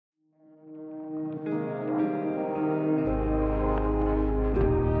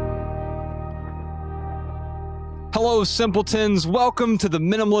Hello, simpletons. Welcome to the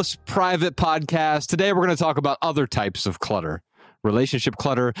Minimalist Private Podcast. Today, we're going to talk about other types of clutter. Relationship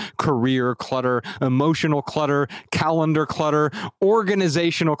clutter, career clutter, emotional clutter, calendar clutter,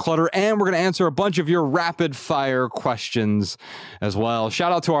 organizational clutter, and we're going to answer a bunch of your rapid fire questions as well.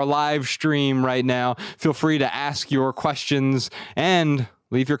 Shout out to our live stream right now. Feel free to ask your questions and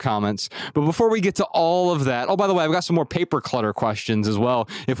leave your comments. But before we get to all of that, oh, by the way, I've got some more paper clutter questions as well.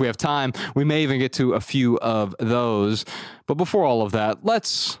 If we have time, we may even get to a few of those. But before all of that,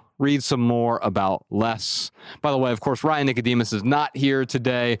 let's read some more about less. By the way, of course, Ryan Nicodemus is not here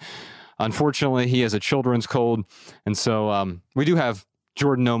today. Unfortunately, he has a children's cold. And so we do have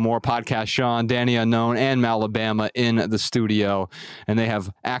Jordan No More, Podcast Sean, Danny Unknown, and Malabama in the studio, and they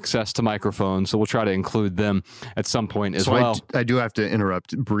have access to microphones, so we'll try to include them at some point as well. I do have to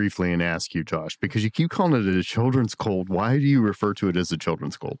interrupt briefly and ask you, Josh, because you keep calling it a children's cold. Why do you refer to it as a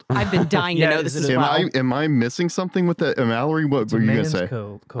children's cold? I've been dying to know this as well. Am I missing something with that? Mallory, what were you going to say?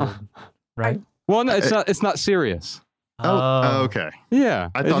 Cold, right? Well, no, it's not serious. Oh, okay. Yeah.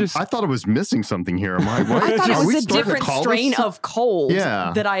 I thought it was missing something here. I thought it was a different strain of cold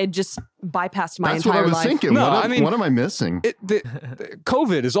that I had just bypassed my That's entire what I was life. thinking. No, what am I missing?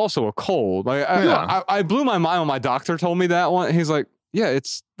 COVID is also a cold. I blew my mind when my doctor told me that one. He's like, yeah,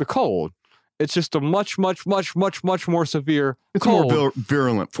 it's the cold. It's just a much more severe cold. A more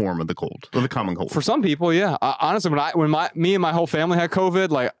virulent form of the cold, of the common cold. For some people, yeah. Honestly, when me and my whole family had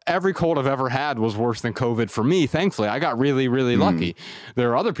COVID, like every cold I've ever had was worse than COVID for me. Thankfully, I got really, really lucky. There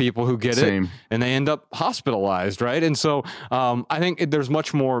are other people who get it and they end up hospitalized, right? And so I think there's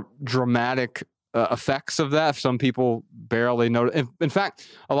much more dramatic effects of that. Some people barely notice. In fact,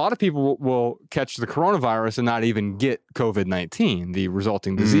 a lot of people will catch the coronavirus and not even get COVID-19, the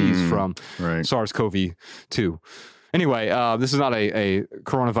resulting disease from SARS-CoV-2. Anyway, this is not a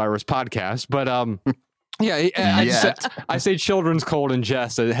coronavirus podcast, but I say children's cold in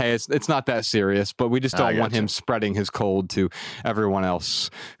jest. Hey, it's not that serious, but we just don't want him spreading his cold to everyone else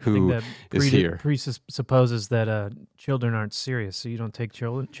who is here. Presupposes that children aren't serious, so you don't take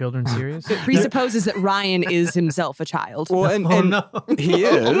children serious? It presupposes that Ryan is himself a child. Well, he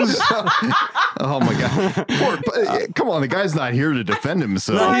is. Oh my God! Come on, the guy's not here to defend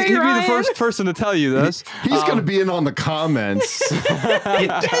himself. No, he'd be the first person to tell you this. He's going to be in on the comments.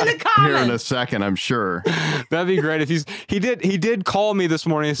 Here in a second, I'm sure. That'd be great if he did call me this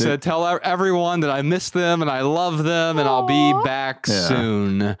morning and said, tell everyone that I miss them and I love them and I'll be back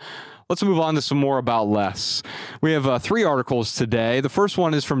soon. Let's move on to some more about less. We have 3 articles today. The first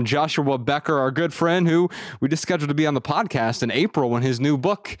one is from Joshua Becker, our good friend, who we just scheduled to be on the podcast in April when his new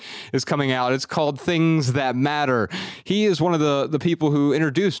book is coming out. It's called Things That Matter. He is one of the people who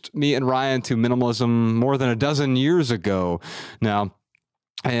introduced me and Ryan to minimalism more than a dozen years ago now.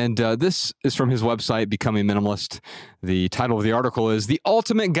 And this is from his website, Becoming Minimalist. The title of the article is The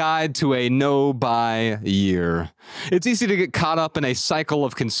Ultimate Guide to a No-Buy Year. It's easy to get caught up in a cycle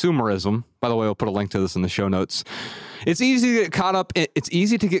of consumerism. By the way, I'll put a link to this in the show notes. It's easy to get caught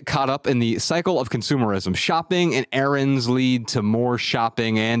up in the cycle of consumerism. Shopping and errands lead to more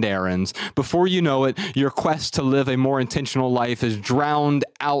shopping and errands. Before you know it, your quest to live a more intentional life is drowned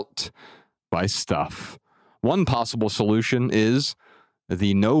out by stuff. One possible solution is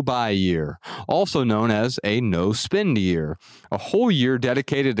the no-buy year, also known as a no-spend year, a whole year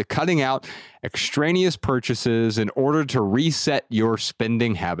dedicated to cutting out extraneous purchases in order to reset your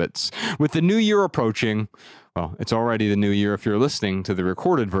spending habits. With the new year approaching, well, it's already the new year if you're listening to the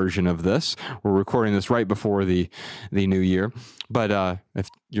recorded version of this. We're recording this right before the new year. But if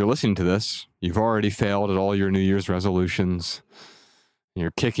you're listening to this, you've already failed at all your New Year's resolutions.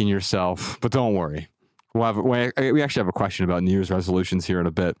 You're kicking yourself, but don't worry. We actually have a question about New Year's resolutions here in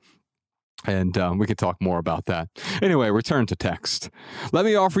a bit, and we could talk more about that. Anyway, return to text. Let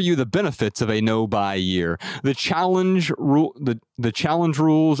me offer you the benefits of a no-buy year, the challenge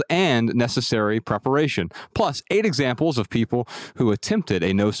rules, and necessary preparation, plus 8 examples of people who attempted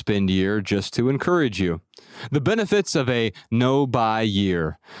a no-spend year just to encourage you. The benefits of a no-buy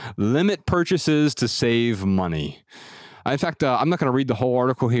year: limit purchases to save money. In fact, I'm not going to read the whole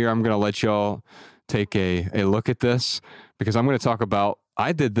article here. I'm going to let y'all take a look at this because I'm going to talk about,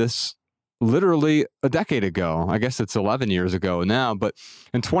 I did this literally a decade ago. I guess it's 11 years ago now, but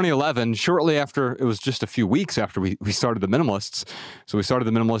in 2011, shortly after, it was just a few weeks after we started the Minimalists. So we started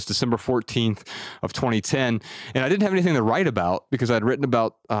the Minimalists December 14th of 2010. And I didn't have anything to write about because I'd written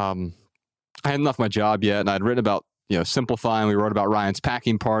about, I hadn't left my job yet. And I'd written about, simplifying. We wrote about Ryan's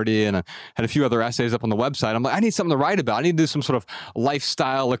packing party and I had a few other essays up on the website. I'm like, I need something to write about. I need to do some sort of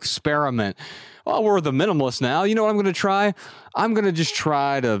lifestyle experiment. Well, we're the Minimalists now. You know what I'm going to try? I'm going to just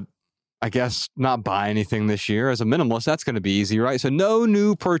try to I guess, not buy anything this year. As a minimalist, that's going to be easy, right? So no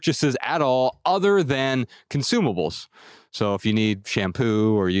new purchases at all other than consumables. So if you need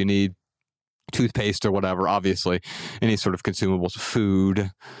shampoo or you need toothpaste or whatever, obviously, any sort of consumables,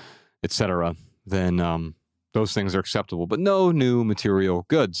 food, etc., then those things are acceptable. But no new material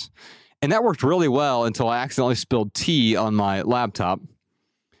goods. And that worked really well until I accidentally spilled tea on my laptop.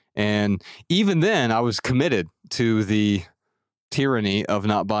 And even then, I was committed to the tyranny of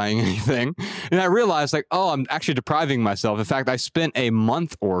not buying anything. And I realized, like, oh, I'm actually depriving myself. In fact, I spent a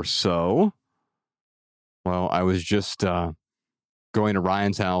month or so, well, I was just going to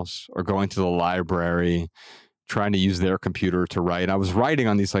Ryan's house or going to the library, trying to use their computer to write. I was writing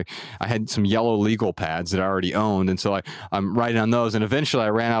on these, like, I had some yellow legal pads that I already owned. And so I'm writing on those. And eventually I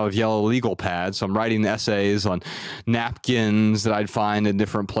ran out of yellow legal pads. So I'm writing the essays on napkins that I'd find in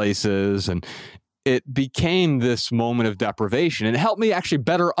different places. And it became this moment of deprivation. And it helped me actually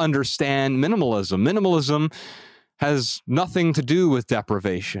better understand minimalism. Minimalism has nothing to do with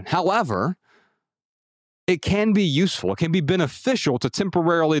deprivation. However, it can be useful. It can be beneficial to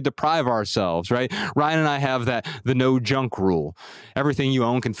temporarily deprive ourselves, right? Ryan and I have the no junk rule. Everything you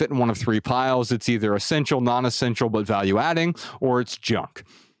own can fit in one of three piles. It's either essential, non-essential, but value adding, or it's junk.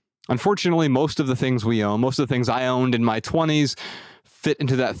 Unfortunately, most of the things we own, most of the things I owned in my 20s fit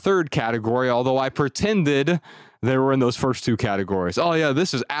into that third category, although I pretended they were in those first two categories. Oh yeah,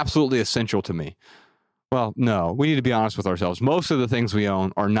 this is absolutely essential to me. Well, no, we need to be honest with ourselves. Most of the things we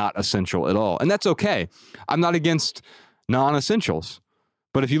own are not essential at all. And that's okay. I'm not against non-essentials.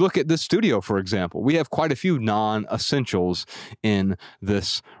 But if you look at this studio, for example, we have quite a few non-essentials in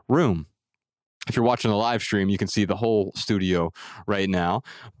this room. If you're watching the live stream, you can see the whole studio right now.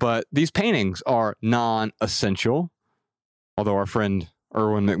 But these paintings are non-essential. Although our friend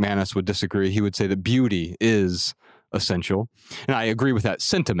Erwin McManus would disagree. He would say that beauty is essential. And I agree with that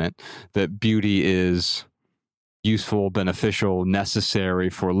sentiment, that beauty is useful, beneficial, necessary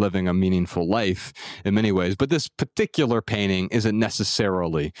for living a meaningful life in many ways. But this particular painting isn't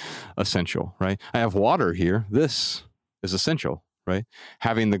necessarily essential, right? I have water here. This is essential, right?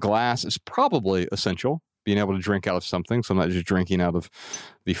 Having the glass is probably essential, being able to drink out of something. So I'm not just drinking out of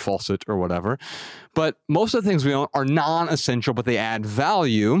the faucet or whatever. But most of the things we own are non-essential, but they add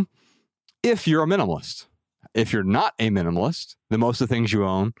value if you're a minimalist. If you're not a minimalist, then most of the things you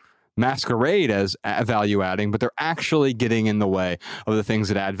own masquerade as value adding, but they're actually getting in the way of the things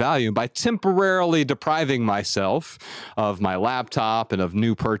that add value. And by temporarily depriving myself of my laptop and of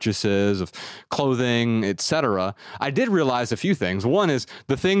new purchases, of clothing, etc., I did realize a few things. One is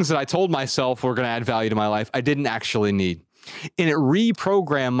the things that I told myself were going to add value to my life, I didn't actually need. And it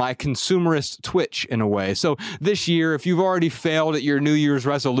reprogrammed my consumerist twitch in a way. So this year, if you've already failed at your New Year's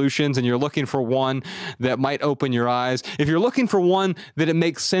resolutions and you're looking for one that might open your eyes, if you're looking for one that it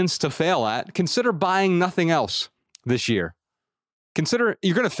makes sense to fail at, consider buying nothing else this year. Consider,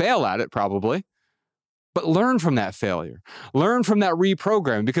 you're going to fail at it probably, but learn from that failure. Learn from that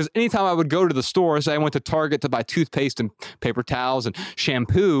reprogramming, because anytime I would go to the store, say I went to Target to buy toothpaste and paper towels and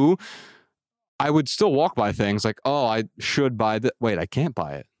shampoo, I would still walk by things like, oh, I should buy that. Wait, I can't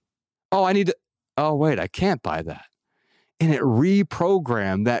buy it. Oh, I need to. Oh, wait, I can't buy that. And it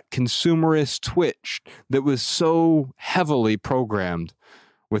reprogrammed that consumerist twitch that was so heavily programmed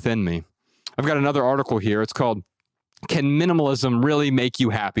within me. I've got another article here. It's called, Can Minimalism Really Make You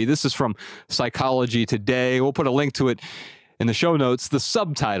Happy? This is from Psychology Today. We'll put a link to it in the show notes. The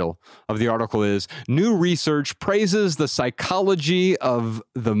subtitle of the article is New Research Praises the Psychology of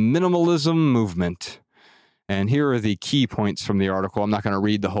the Minimalism Movement. And here are the key points from the article. I'm not going to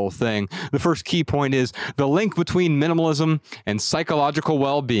read the whole thing. The first key point is the link between minimalism and psychological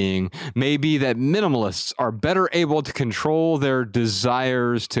well-being may be that minimalists are better able to control their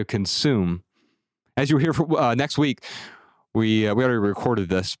desires to consume. As you'll hear next week, we already recorded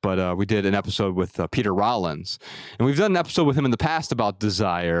this, but we did an episode with Peter Rollins. And we've done an episode with him in the past about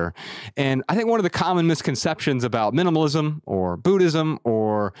desire. And I think one of the common misconceptions about minimalism or Buddhism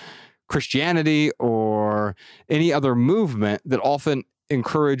or Christianity or any other movement that often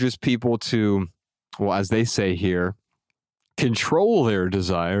encourages people to, well, as they say here, control their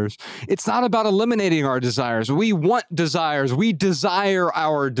desires. It's not about eliminating our desires. We want desires. We desire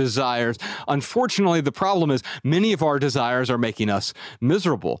our desires. Unfortunately, the problem is many of our desires are making us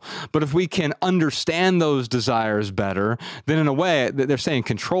miserable. But if we can understand those desires better, then in a way, they're saying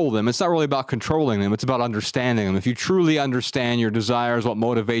control them. It's not really about controlling them. It's about understanding them. If you truly understand your desires, what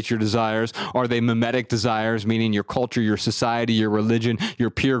motivates your desires, are they mimetic desires, meaning your culture, your society, your religion, your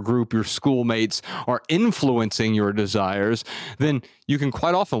peer group, your schoolmates are influencing your desires, then you can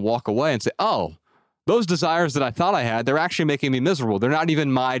quite often walk away and say, oh, those desires that I thought I had, they're actually making me miserable. They're not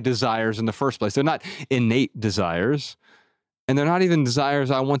even my desires in the first place. They're not innate desires. And they're not even desires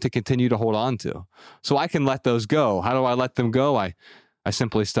I want to continue to hold on to. So I can let those go. How do I let them go? I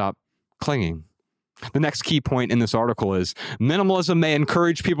simply stop clinging. The next key point in this article is minimalism may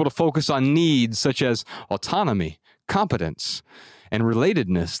encourage people to focus on needs such as autonomy, competence, and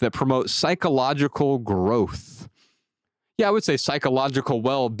relatedness that promote psychological growth. Yeah, I would say psychological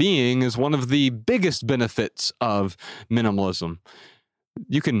well-being is one of the biggest benefits of minimalism.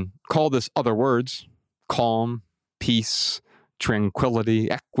 You can call this other words: calm, peace, tranquility,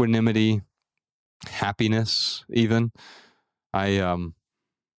 equanimity, happiness, even. I don't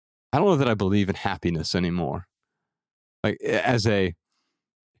know that I believe in happiness anymore. In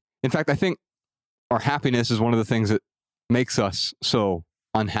fact, I think our happiness is one of the things that makes us so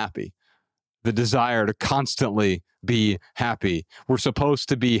unhappy. The desire to constantly be happy. We're supposed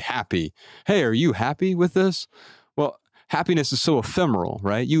to be happy. Hey, are you happy with this? Well, happiness is so ephemeral,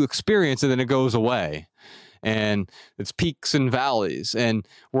 right? You experience it and it goes away. And it's peaks and valleys. And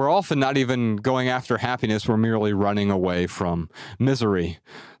we're often not even going after happiness. We're merely running away from misery.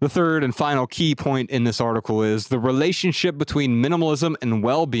 The third and final key point in this article is the relationship between minimalism and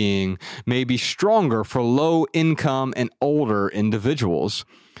well-being may be stronger for low-income and older individuals.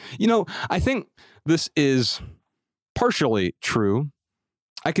 You know, I think this is partially true.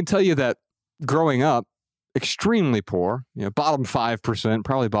 I can tell you that growing up, extremely poor, bottom 5%,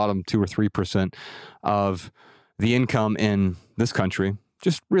 probably bottom 2 or 3% of the income in this country,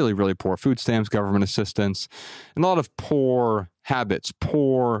 just really, really poor. Food stamps, government assistance, and a lot of poor habits,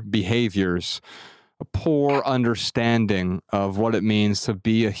 poor behaviors, a poor understanding of what it means to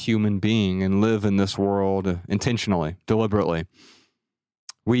be a human being and live in this world intentionally, deliberately.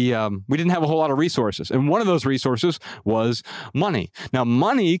 We didn't have a whole lot of resources, and one of those resources was money. Now,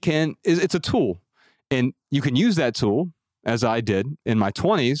 money it's a tool. And you can use that tool, as I did in my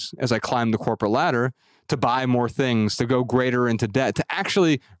 20s, as I climbed the corporate ladder, to buy more things, to go greater into debt, to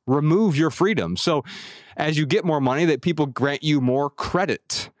actually remove your freedom. So as you get more money, that people grant you more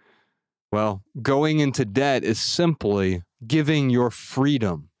credit. Well, going into debt is simply giving your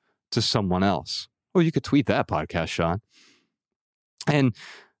freedom to someone else. Oh, you could tweet that podcast, Sean. And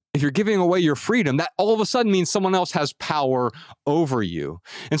if you're giving away your freedom, that all of a sudden means someone else has power over you.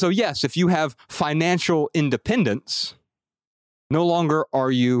 And so, yes, if you have financial independence, no longer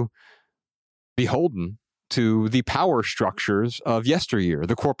are you beholden to the power structures of yesteryear,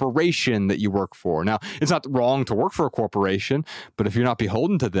 the corporation that you work for. Now, it's not wrong to work for a corporation, but if you're not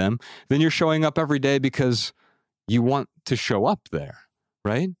beholden to them, then you're showing up every day because you want to show up there,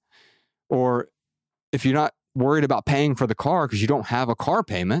 right? Or if you're not worried about paying for the car because you don't have a car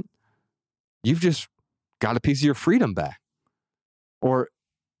payment, you've just got a piece of your freedom back. Or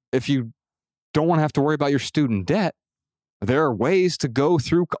if you don't want to have to worry about your student debt, there are ways to go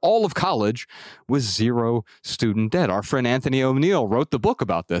through all of college with zero student debt. Our friend Anthony O'Neill wrote the book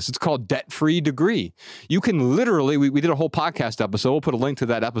about this. It's called Debt-Free Degree. You can literally, we did a whole podcast episode. We'll put a link to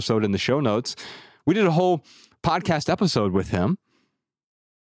that episode in the show notes. We did a whole podcast episode with him,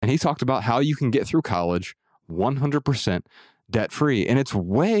 and he talked about how you can get through college 100% debt-free. And it's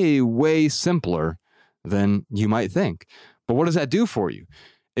way, way simpler than you might think. But what does that do for you?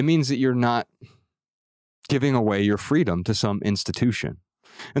 It means that you're not giving away your freedom to some institution.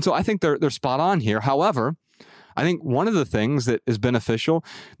 And so I think they're spot on here. However, I think one of the things that is beneficial,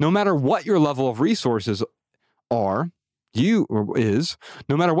 no matter what your level of resources no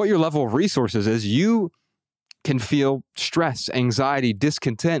matter what your level of resources is, you can feel stress, anxiety,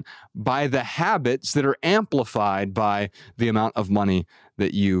 discontent by the habits that are amplified by the amount of money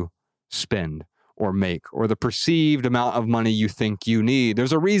that you spend or make, or the perceived amount of money you think you need.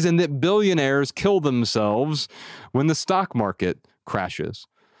 There's a reason that billionaires kill themselves when the stock market crashes.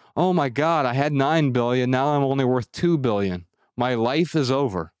 Oh my God, I had $9 billion. Now I'm only worth $2 billion. My life is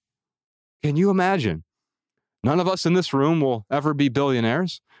over. Can you imagine? None of us in this room will ever be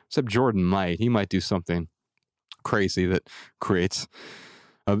billionaires, except Jordan might. He might do something crazy that creates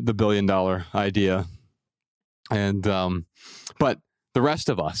the $1 billion idea. And but the rest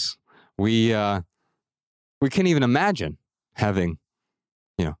of us, we can't even imagine having,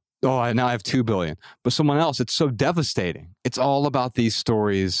 now I have $2 billion. But someone else, it's so devastating. It's all about these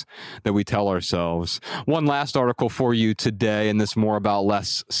stories that we tell ourselves. One last article for you today in this More About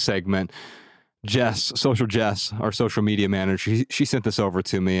Less segment. Jess, our social media manager, she sent this over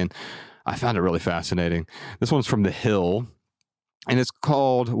to me, and I found it really fascinating. This one's from The Hill, and it's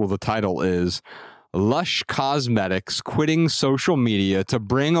called, the title is Lush Cosmetics Quitting Social Media to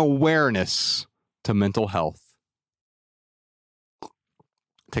Bring Awareness to Mental Health.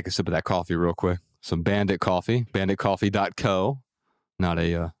 Take a sip of that coffee real quick. some Bandit coffee, banditcoffee.co. Not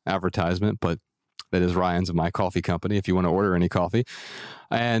a advertisement, but that is Ryan's and my coffee company if you want to order any coffee.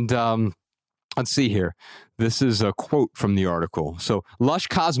 And let's see here. This is a quote from the article. So Lush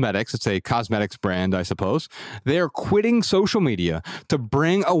Cosmetics, it's a cosmetics brand, I suppose. They are quitting social media to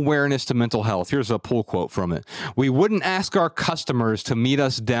bring awareness to mental health. Here's a pull quote from it. We wouldn't ask our customers to meet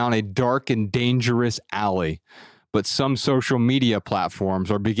us down a dark and dangerous alley, but some social media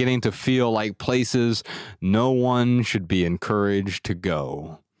platforms are beginning to feel like places no one should be encouraged to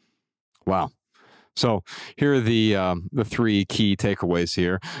go. Wow. So here are the three key takeaways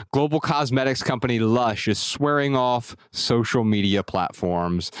here. Global cosmetics company Lush is swearing off social media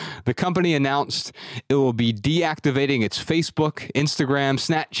platforms. The company announced it will be deactivating its Facebook, Instagram,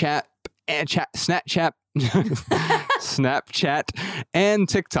 Snapchat, and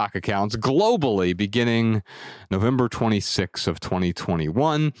TikTok accounts globally beginning November 26th of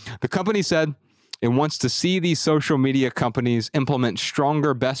 2021. The company said it wants to see these social media companies implement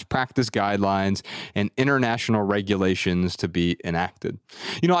stronger best practice guidelines and international regulations to be enacted.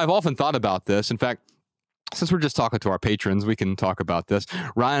 You know, I've often thought about this. In fact, since we're just talking to our patrons, we can talk about this.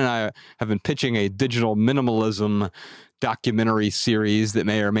 Ryan and I have been pitching a digital minimalism documentary series that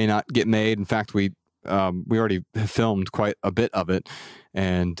may or may not get made. In fact, we already filmed quite a bit of it,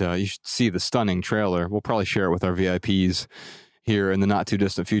 and you should see the stunning trailer. We'll probably share it with our VIPs here in the not too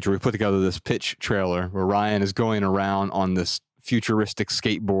distant future. We put together this pitch trailer where Ryan is going around on this futuristic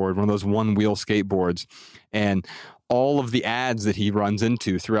skateboard, one of those one-wheel skateboards, and all of the ads that he runs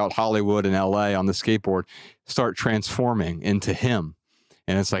into throughout Hollywood and LA on the skateboard start transforming into him.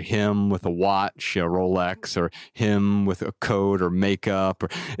 And it's like him with a watch, a Rolex, or him with a coat or makeup, or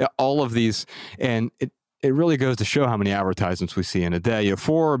all of these. And it really goes to show how many advertisements we see in a day.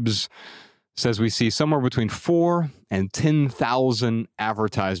 Forbes says we see somewhere between 4,000 and 10,000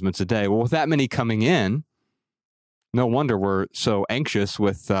 advertisements a day. Well, with that many coming in, no wonder we're so anxious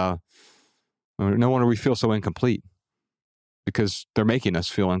no wonder we feel so incomplete, because they're making us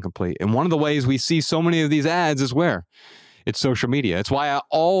feel incomplete. And one of the ways we see so many of these ads is where? It's social media. It's why I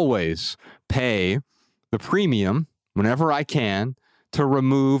always pay the premium whenever I can to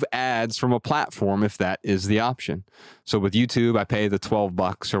remove ads from a platform if that is the option. So with YouTube, I pay the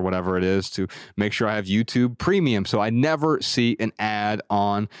 $12 or whatever it is to make sure I have YouTube Premium, so I never see an ad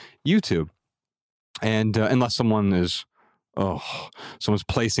on YouTube. And unless someone's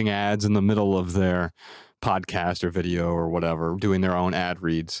placing ads in the middle of their podcast or video or whatever, doing their own ad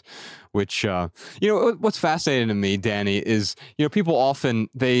reads, which, what's fascinating to me, Danny, is, people often,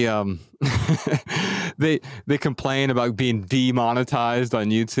 they complain about being demonetized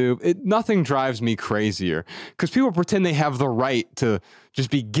on YouTube. Nothing drives me crazier, because people pretend they have the right to just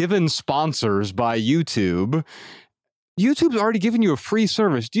be given sponsors by YouTube. YouTube's already given you a free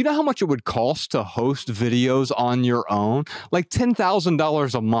service. Do you know how much it would cost to host videos on your own? Like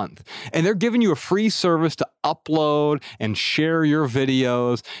 $10,000 a month. And they're giving you a free service to upload and share your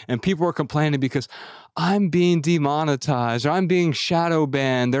videos. And people are complaining because I'm being demonetized or I'm being shadow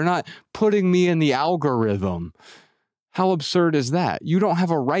banned. They're not putting me in the algorithm. How absurd is that? You don't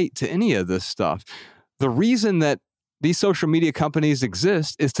have a right to any of this stuff. The reason that these social media companies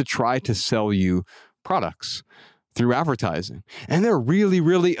exist is to try to sell you products through advertising. And they're really,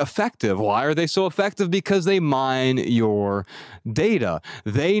 really effective. Why are they so effective? Because they mine your data.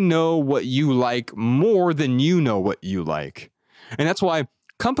 They know what you like more than you know what you like. And that's why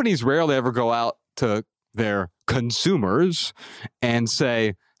companies rarely ever go out to their consumers and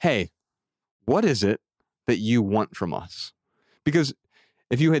say, hey, what is it that you want from us? Because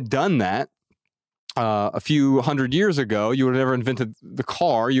if you had done that a few hundred years ago, you would have never invented the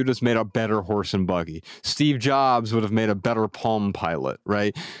car. You just made a better horse and buggy. Steve Jobs would have made a better Palm Pilot,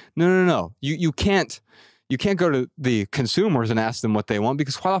 right? No. You can't go to the consumers and ask them what they want,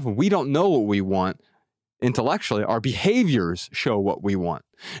 because quite often we don't know what we want intellectually. Our behaviors show what we want.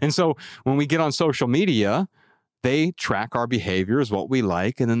 And so when we get on social media, they track our behaviors, what we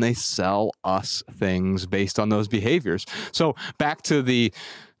like, and then they sell us things based on those behaviors. So back to the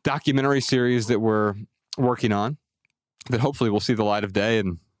documentary series that we're working on, that hopefully will see the light of day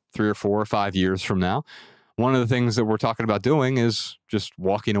in 3 or 4 or 5 years from now. One of the things that we're talking about doing is just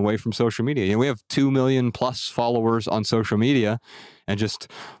walking away from social media. We have 2 million plus followers on social media, and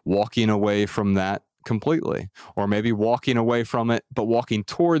just walking away from that completely, or maybe walking away from it, but walking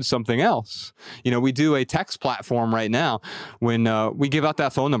towards something else. We do a text platform right now. When we give out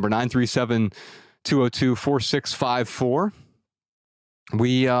that phone number, 937-202-4654,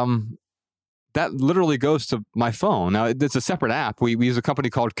 that literally goes to my phone. Now, it's a separate app. We use a company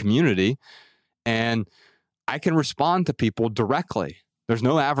called Community, and I can respond to people directly. There's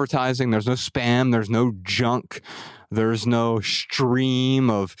no advertising. There's no spam. There's no junk. There's no stream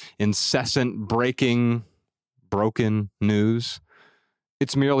of incessant broken news.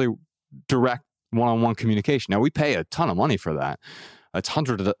 It's merely direct one-on-one communication. Now, we pay a ton of money for that. It's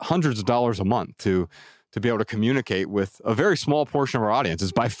hundreds of dollars a month to be able to communicate with a very small portion of our audience.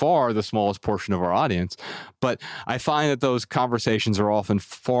 It's by far the smallest portion of our audience. But I find that those conversations are often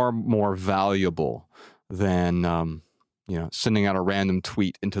far more valuable than sending out a random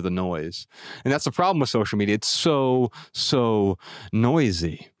tweet into the noise. And that's the problem with social media. It's so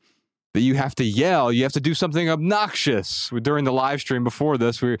noisy that you have to yell. You have to do something obnoxious. During the live stream before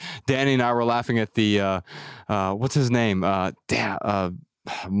this, Danny and I were laughing at the, what's his name?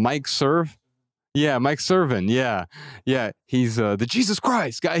 Mike Serve? Yeah, Mike Servin. Yeah. He's the Jesus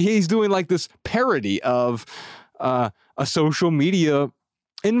Christ guy. He's doing like this parody of a social media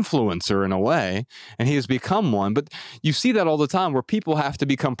influencer in a way, and he has become one. But you see that all the time, where people have to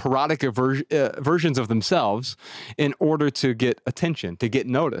become parodic versions of themselves in order to get attention, to get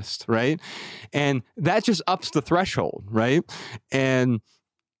noticed, right? And that just ups the threshold, right? And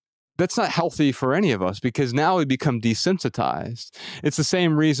that's not healthy for any of us, because now we become desensitized. It's the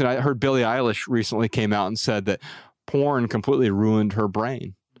same reason I heard Billie Eilish recently came out and said that porn completely ruined her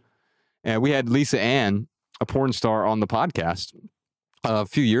brain. And we had Lisa Ann, a porn star, on the podcast a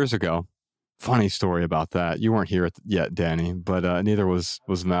few years ago. Funny story about that. You weren't here yet, Danny, but neither was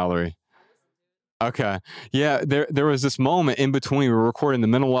Mallory. Okay. Yeah, there was this moment in between. We were recording the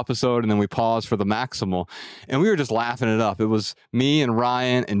minimal episode, and then we paused for the maximal, and we were just laughing it up. It was me and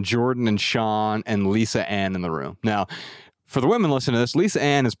Ryan and Jordan and Sean and Lisa Ann in the room. Now, for the women listening to this, Lisa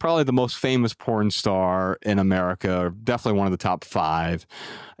Ann is probably the most famous porn star in America, definitely one of the top 5.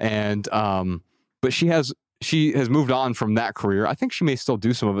 And but she has moved on from that career. I think she may still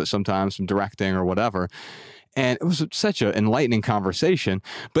do some of it sometimes, some directing or whatever. And it was such an enlightening conversation.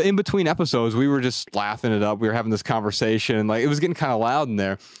 But in between episodes, we were just laughing it up. We were having this conversation. Like, it was getting kind of loud in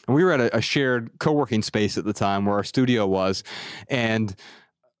there. And we were at a shared co-working space at the time where our studio was. And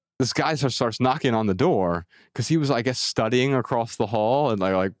this guy starts knocking on the door because he was, I guess, studying across the hall and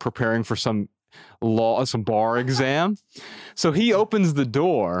like preparing for some bar exam. So he opens the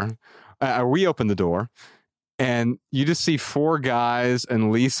door. We open the door. And you just see 4 guys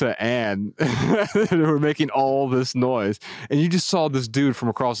and Lisa Ann who were making all this noise. And you just saw this dude from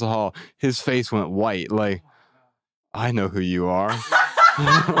across the hall. His face went white. Like, I know who you are.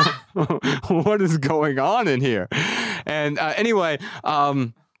 What is going on in here? And anyway,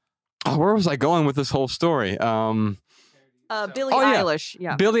 where was I going with this whole story? Billie Eilish.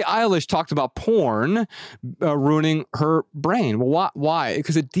 Yeah. Billie Eilish talked about porn ruining her brain. Well, why?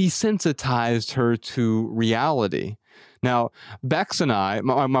 Because it desensitized her to reality. Now, Bex and I,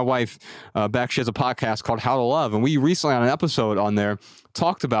 my wife, Bex, she has a podcast called How to Love. And we recently, on an episode on there,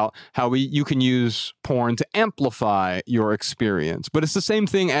 talked about how you can use porn to amplify your experience. But it's the same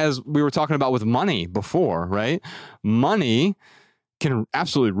thing as we were talking about with money before, right? Money can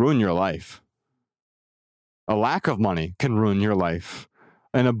absolutely ruin your life. A lack of money can ruin your life.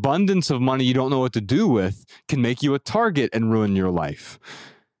 An abundance of money you don't know what to do with can make you a target and ruin your life.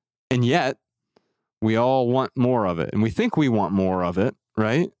 And yet, we all want more of it. And we think we want more of it,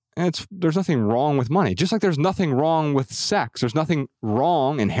 right? And there's nothing wrong with money. Just like there's nothing wrong with sex. There's nothing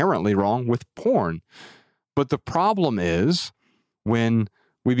inherently wrong with porn. But the problem is when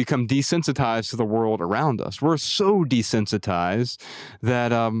we become desensitized to the world around us. We're so desensitized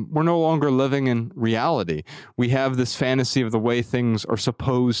that we're no longer living in reality. We have this fantasy of the way things are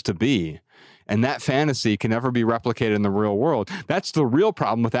supposed to be. And that fantasy can never be replicated in the real world. That's the real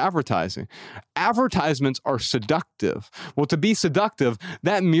problem with advertising. Advertisements are seductive. Well, to be seductive,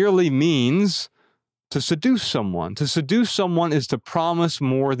 that merely means to seduce someone. To seduce someone is to promise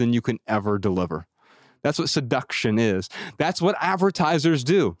more than you can ever deliver. That's what seduction is. That's what advertisers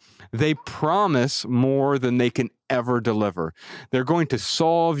do. They promise more than they can ever deliver. They're going to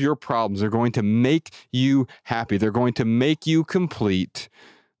solve your problems. They're going to make you happy. They're going to make you complete.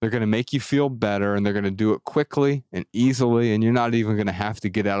 They're going to make you feel better, and they're going to do it quickly and easily, and you're not even going to have to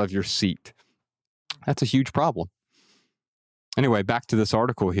get out of your seat. That's a huge problem. Anyway, back to this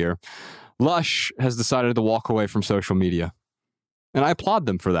article here. Lush has decided to walk away from social media. And I applaud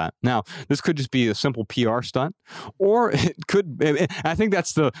them for that. Now, this could just be a simple PR stunt, or it could, I think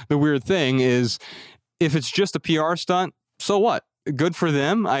that's the weird thing is if it's just a PR stunt, so what? Good for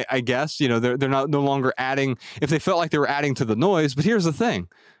them, I guess. They're not no longer adding, if they felt like they were adding to the noise. But here's the thing.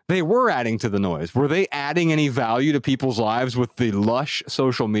 They were adding to the noise. Were they adding any value to people's lives with the Lush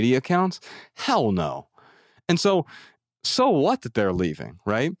social media accounts? Hell no. And so what that they're leaving,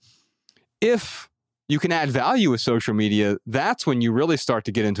 right? If you can add value with social media, that's when you really start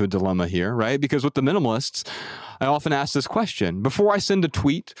to get into a dilemma here, right? Because with the minimalists, I often ask this question before I send a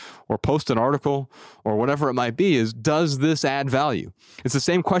tweet or post an article or whatever it might be, is does this add value? It's the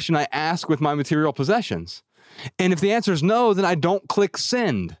same question I ask with my material possessions. And if the answer is no, then I don't click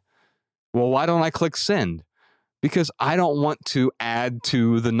send. Well, why don't I click send? Because I don't want to add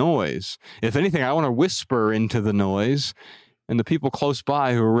to the noise. If anything, I want to whisper into the noise, and the people close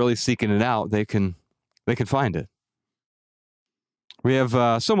by who are really seeking it out, they can find it. We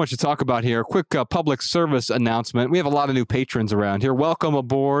have so much to talk about here. Quick public service announcement. We have a lot of new patrons around here. Welcome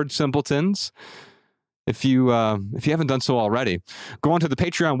aboard, simpletons. If you haven't done so already, go onto the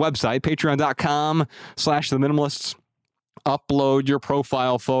Patreon website, patreon.com/theminimalists. Upload your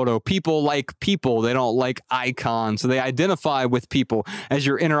profile photo. People like people. They don't like icons. So they identify with people. As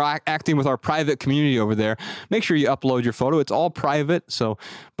you're interacting with our private community over there, make sure you upload your photo. It's all private.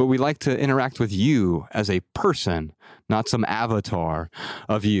 But we like to interact with you as a person, not some avatar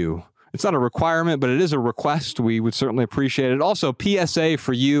of you. It's not a requirement, but it is a request. We would certainly appreciate it. Also, PSA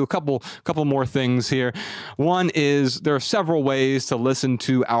for you, a couple more things here. One is there are several ways to listen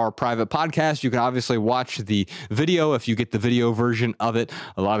to our private podcast. You can obviously watch the video if you get the video version of it.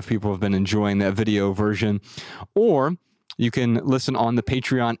 A lot of people have been enjoying that video version. Or you can listen on the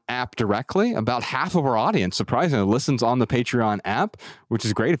Patreon app directly. About half of our audience, surprisingly, listens on the Patreon app, which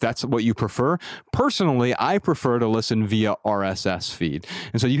is great if that's what you prefer. Personally, I prefer to listen via RSS feed.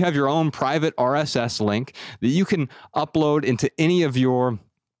 And so you have your own private RSS link that you can upload into any of your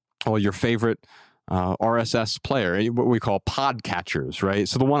favorite RSS player, what we call podcatchers, right?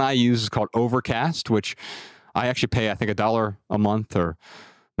 So the one I use is called Overcast, which I actually pay, I think, $1 a month, or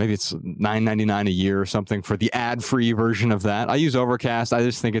maybe it's $9.99 a year or something for the ad-free version of that. I use Overcast. I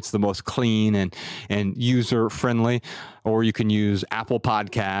just think it's the most clean and user-friendly. Or you can use Apple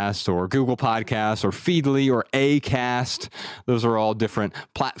Podcasts or Google Podcasts or Feedly or Acast. Those are all different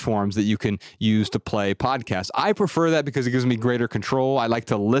platforms that you can use to play podcasts. I prefer that because it gives me greater control. I like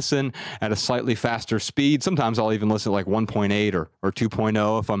to listen at a slightly faster speed. Sometimes I'll even listen at like 1.8 or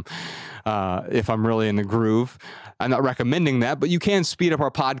 2.0 if I'm really in the groove. I'm not recommending that, but you can speed up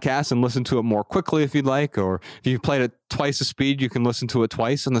our podcast and listen to it more quickly if you'd like, or if you've played it twice the speed, you can listen to it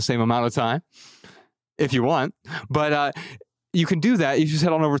twice in the same amount of time if you want. But you can do that. You just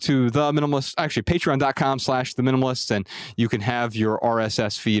head on over to patreon.com/theminimalists, and you can have your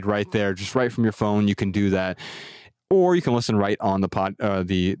RSS feed right there, just right from your phone. You can do that. Or you can listen right on the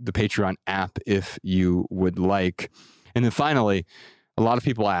Patreon app if you would like. And then finally, a lot of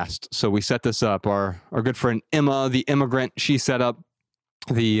people asked, so we set this up. Our good friend Emma, the immigrant, she set up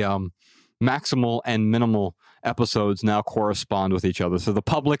the maximal and minimal episodes now correspond with each other. So the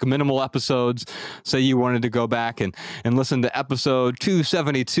public minimal episodes, say you wanted to go back and listen to episode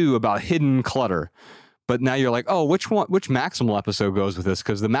 272 about hidden clutter. But now you're like, oh, which maximal episode goes with this?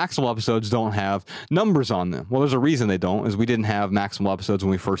 Because the maximal episodes don't have numbers on them. Well, there's a reason they don't, is we didn't have maximal episodes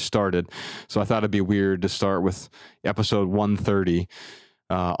when we first started. So I thought it'd be weird to start with episode 130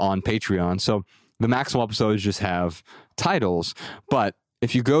 on Patreon. So the maximal episodes just have titles. But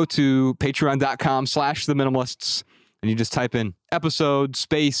if you go to patreon.com/theminimalists and you just type in episode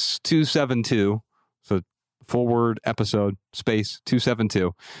space 272, so forward episode space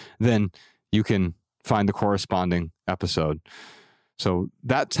 272, then you can find the corresponding episode. So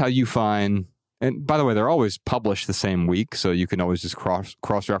that's how you find, and by the way, they're always published the same week, so you can always just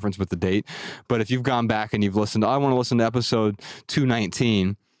cross-reference with the date. But if you've gone back and you've listened, I want to listen to episode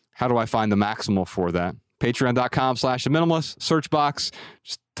 219, how do I find the maximal for that? Patreon.com/theminimalists, search box,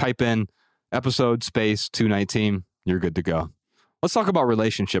 just type in episode space 219, you're good to go. Let's talk about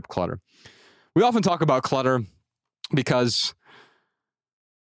relationship clutter. We often talk about clutter because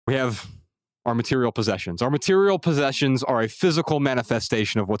we have our material possessions. Our material possessions are a physical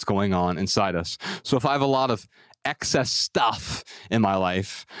manifestation of what's going on inside us. So if I have a lot of excess stuff in my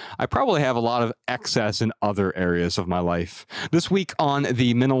life, I probably have a lot of excess in other areas of my life. This week on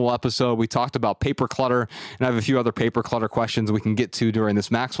the minimal episode, we talked about paper clutter, and I have a few other paper clutter questions we can get to during this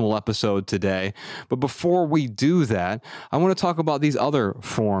maximal episode today. But before we do that, I want to talk about these other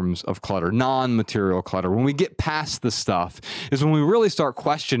forms of clutter, non-material clutter. When we get past the stuff is when we really start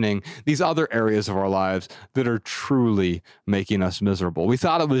questioning these other areas of our lives that are truly making us miserable. We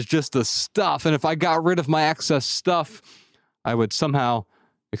thought it was just the stuff, and if I got rid of my excess stuff, I would somehow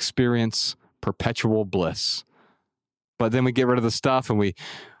experience perpetual bliss. But then we get rid of the stuff and we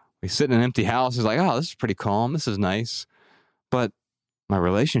sit in an empty house. It's like, oh, this is pretty calm. This is nice. But my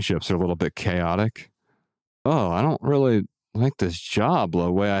relationships are a little bit chaotic. Oh, I don't really like this job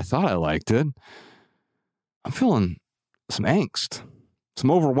the way I thought I liked it. I'm feeling some angst, some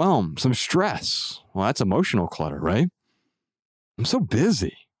overwhelm, some stress. Well, that's emotional clutter, right? I'm so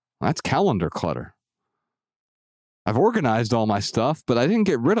busy. Well, that's calendar clutter. I've organized all my stuff, but I didn't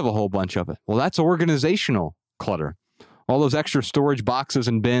get rid of a whole bunch of it. Well, that's organizational clutter. All those extra storage boxes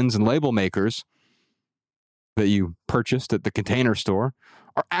and bins and label makers that you purchased at the Container Store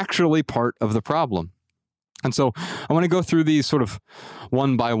are actually part of the problem. And so I want to go through these sort of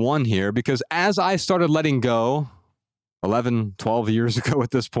one by one here, because as I started letting go 11, 12 years ago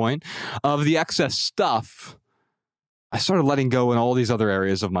at this point of the excess stuff, I started letting go in all these other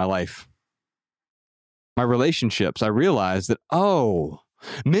areas of my life. My relationships, I realized that,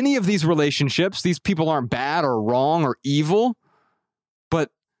 many of these relationships, these people aren't bad or wrong or evil, but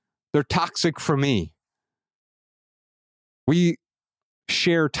they're toxic for me. We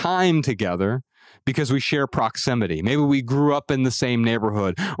share time together because we share proximity. Maybe we grew up in the same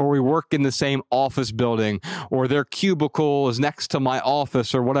neighborhood, or we work in the same office building, or their cubicle is next to my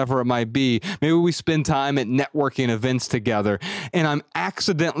office, or whatever it might be. Maybe we spend time at networking events together, and I'm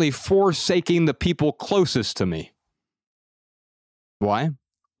accidentally forsaking the people closest to me. Why?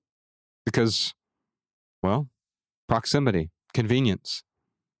 Because, proximity, convenience.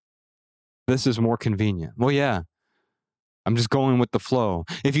 This is more convenient. Well, yeah. I'm just going with the flow.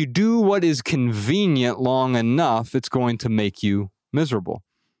 If you do what is convenient long enough, it's going to make you miserable.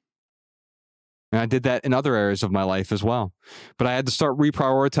 And I did that in other areas of my life as well. But I had to start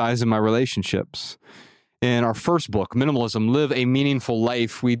reprioritizing my relationships. In our first book, Minimalism, Live a Meaningful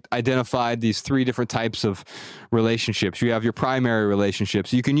Life, we identified these 3 different types of relationships. You have your primary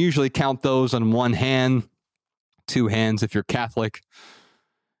relationships. You can usually count those on one hand, 2 hands if you're Catholic.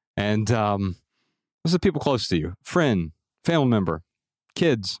 And those are people close to you. Friend, family member,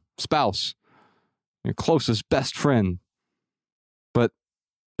 kids, spouse, your closest best friend, but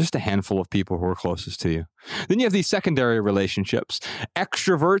just a handful of people who are closest to you. Then you have these secondary relationships.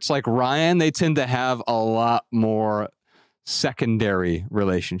 Extroverts like Ryan, they tend to have a lot more secondary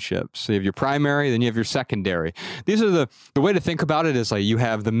relationships. So you have your primary, then you have your secondary. These are the way to think about it is like you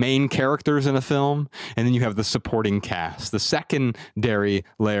have the main characters in a film, and then you have the supporting cast. The secondary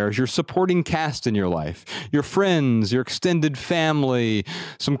layers, your supporting cast in your life, your friends, your extended family,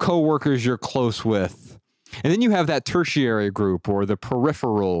 some coworkers you're close with. And then you have that tertiary group, or the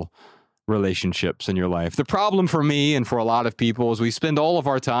peripheral relationships in your life. The problem for me and for a lot of people is we spend all of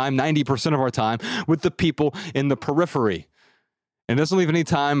our time, 90% of our time, with the people in the periphery. And it doesn't leave any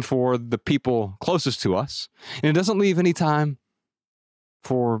time for the people closest to us. And it doesn't leave any time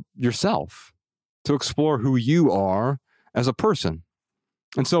for yourself to explore who you are as a person.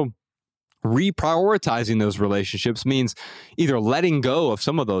 And so reprioritizing those relationships means either letting go of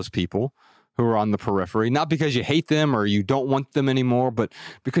some of those people who are on the periphery, not because you hate them or you don't want them anymore, but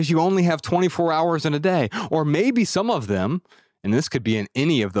because you only have 24 hours in a day. Or maybe some of them, and this could be in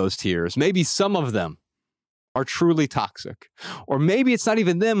any of those tiers, maybe some of them are truly toxic. Or maybe it's not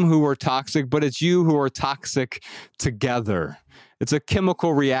even them who are toxic, but it's you who are toxic together. It's a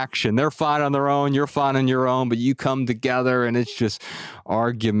chemical reaction. They're fine on their own, you're fine on your own, but you come together and it's just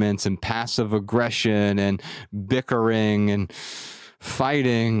arguments and passive aggression and bickering and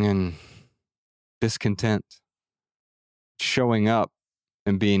fighting and discontent. Showing up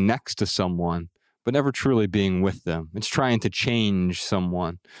and being next to someone, but never truly being with them. It's trying to change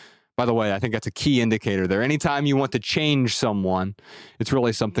someone. By the way, I think that's a key indicator there. Anytime you want to change someone, it's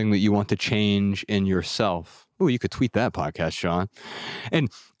really something that you want to change in yourself. Ooh, you could tweet that podcast, Sean. And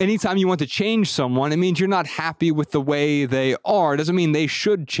anytime you want to change someone, it means you're not happy with the way they are. It doesn't mean they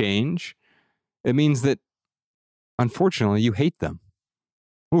should change. It means that, unfortunately, you hate them.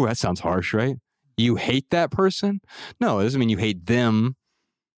 Ooh, that sounds harsh, right? You hate that person? No, it doesn't mean you hate them,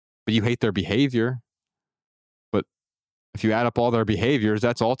 but you hate their behavior. But if you add up all their behaviors,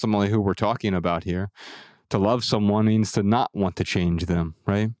 that's ultimately who we're talking about here. To love someone means to not want to change them,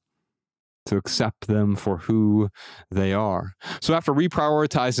 right? To accept them for who they are. So after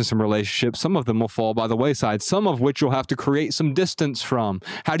reprioritizing some relationships, some of them will fall by the wayside, some of which you'll have to create some distance from.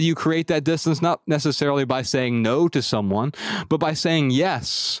 How do you create that distance? Not necessarily by saying no to someone, but by saying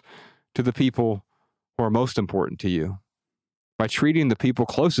yes to the people who are most important to you. By treating the people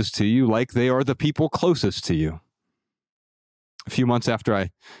closest to you like they are the people closest to you. A few months after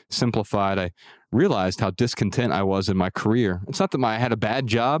I simplified, I realized how discontent I was in my career. It's not that I had a bad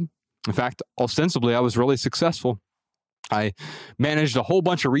job. In fact, ostensibly, I was really successful. I managed a whole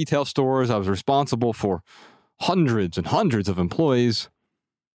bunch of retail stores. I was responsible for hundreds and hundreds of employees.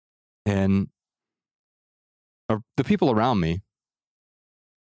 And the people around me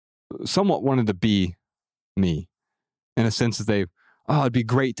somewhat wanted to be me, in a sense that they oh, it'd be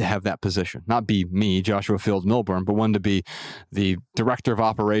great to have that position. Not be me, Joshua Fields Milburn, but one to be the director of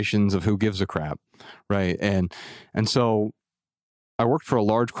operations of Who Gives a Crap, right? And so I worked for a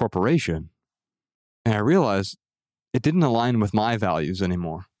large corporation, and I realized it didn't align with my values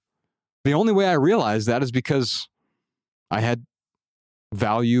anymore. The only way I realized that is because I had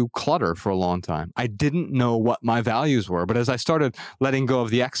value clutter for a long time. I didn't know what my values were, but as I started letting go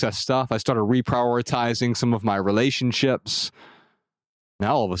of the excess stuff, I started reprioritizing some of my relationships.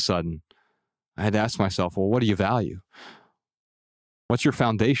 Now, all of a sudden, I had to ask myself, well, what do you value? What's your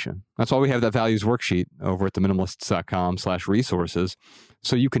foundation? That's why we have that values worksheet over at theminimalists.com/resources.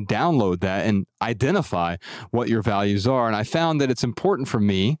 So you can download that and identify what your values are. And I found that it's important for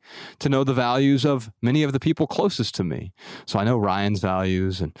me to know the values of many of the people closest to me. So I know Ryan's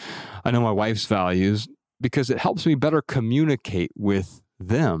values and I know my wife's values because it helps me better communicate with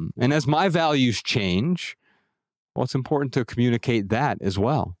them. And as my values change, well, it's important to communicate that as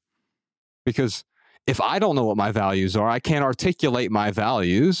well. Because if I don't know what my values are, I can't articulate my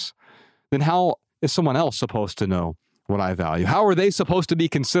values, then how is someone else supposed to know what I value? How are they supposed to be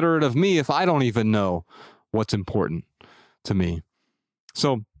considerate of me if I don't even know what's important to me?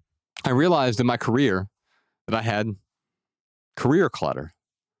 So I realized in my career that I had career clutter.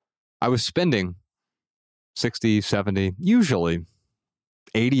 I was spending 60, 70, usually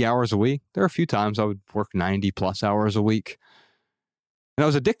 80 hours a week. There are a few times I would work 90 plus hours a week. And I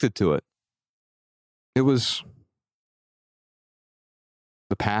was addicted to it. It was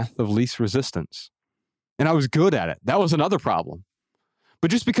the path of least resistance. And I was good at it. That was another problem.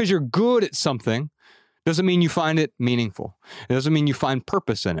 But just because you're good at something doesn't mean you find it meaningful. It doesn't mean you find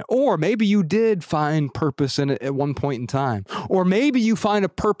purpose in it. Or maybe you did find purpose in it at one point in time. Or maybe you find a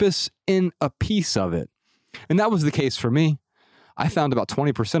purpose in a piece of it. And that was the case for me. I found about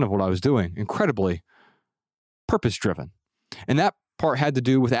 20% of what I was doing incredibly purpose-driven. And that part had to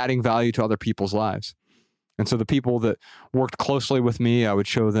do with adding value to other people's lives. And so the people that worked closely with me, I would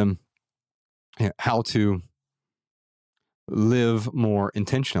show them how to live more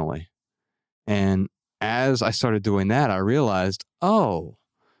intentionally. And as I started doing that, I realized, oh,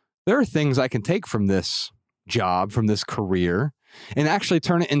 there are things I can take from this job, from this career, and actually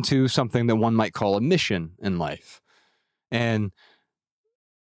turn it into something that one might call a mission in life. And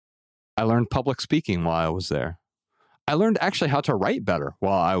I learned public speaking while I was there. I learned actually how to write better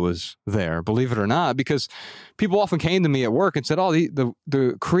while I was there, believe it or not, because people often came to me at work and said, oh,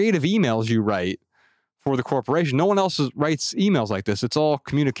 the creative emails you write for the corporation, no one else writes emails like this. It's all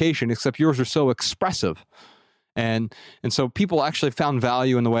communication, except yours are so expressive. And so people actually found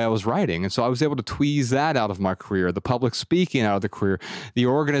value in the way I was writing. And so I was able to tweeze that out of my career, the public speaking out of the career, the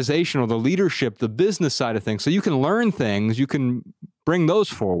organizational, the leadership, the business side of things. So you can learn things, you can bring those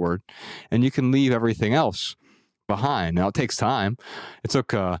forward, and you can leave everything else behind. Now, it takes time. It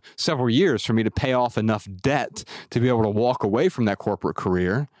took several years for me to pay off enough debt to be able to walk away from that corporate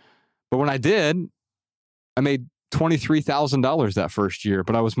career. But when I did, I made $23,000 that first year,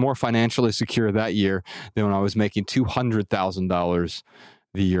 but I was more financially secure that year than when I was making $200,000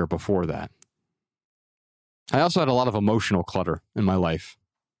 the year before that. I also had a lot of emotional clutter in my life.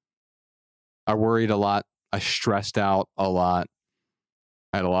 I worried a lot. I stressed out a lot.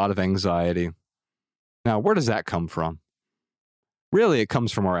 I had a lot of anxiety. Now, where does that come from? Really, it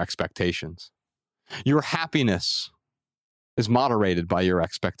comes from our expectations. Your happiness is moderated by your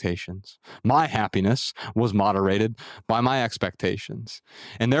expectations. My happiness was moderated by my expectations.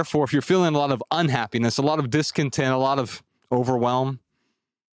 And therefore, if you're feeling a lot of unhappiness, a lot of discontent, a lot of overwhelm,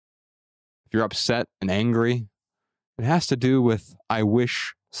 if you're upset and angry, it has to do with, I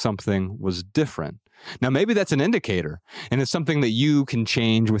wish something was different. Now, maybe that's an indicator, and it's something that you can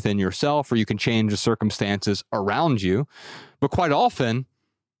change within yourself, or you can change the circumstances around you. But quite often,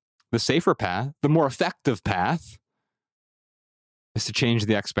 the safer path, the more effective path, is to change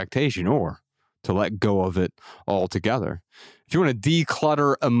the expectation or to let go of it altogether. If you want to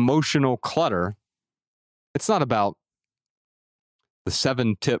declutter emotional clutter, it's not about the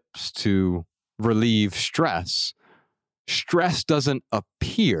 7 tips to relieve stress. Stress doesn't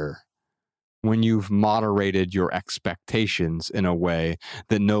appear when you've moderated your expectations in a way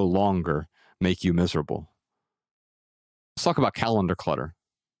that no longer make you miserable. Let's talk about calendar clutter.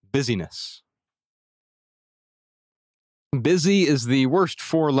 Busyness. Busy is the worst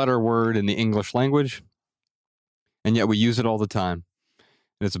 4-letter word in the English language, and yet we use it all the time.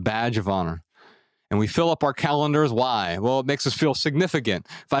 And it's a badge of honor. And we fill up our calendars. Why? Well, it makes us feel significant.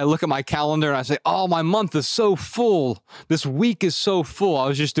 If I look at my calendar and I say, oh, my month is so full. This week is so full. I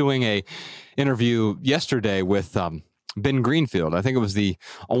was just doing a interview yesterday with Ben Greenfield. I think it was the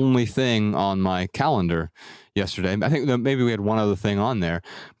only thing on my calendar yesterday. I think that maybe we had one other thing on there,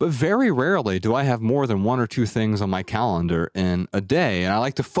 but very rarely do I have more than one or two things on my calendar in a day. And I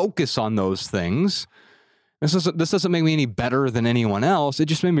like to focus on those things. This doesn't make me any better than anyone else. It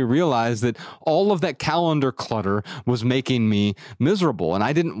just made me realize that all of that calendar clutter was making me miserable. And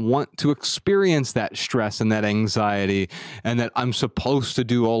I didn't want to experience that stress and that anxiety and that I'm supposed to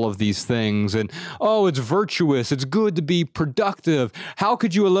do all of these things. And, oh, it's virtuous. It's good to be productive. How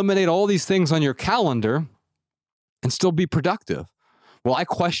could you eliminate all these things on your calendar and still be productive? Well, I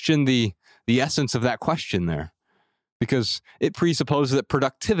question the essence of that question there, because it presupposes that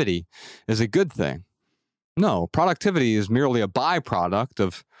productivity is a good thing. No, productivity is merely a byproduct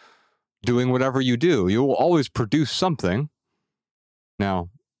of doing whatever you do. You will always produce something. Now,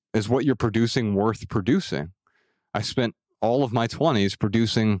 is what you're producing worth producing? I spent all of my 20s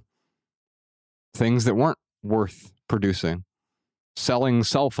producing things that weren't worth producing. Selling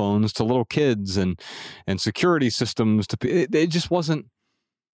cell phones to little kids and security systems to it just wasn't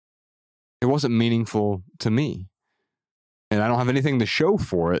meaningful to me. And I don't have anything to show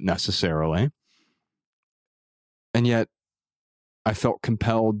for it necessarily. And yet I felt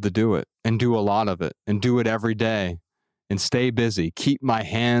compelled to do it and do a lot of it and do it every day and stay busy, keep my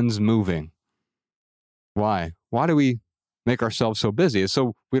hands moving. Why? Why do we make ourselves so busy? It's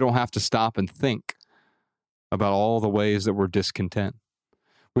so we don't have to stop and think about all the ways that we're discontent.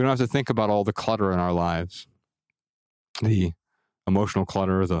 We don't have to think about all the clutter in our lives, the emotional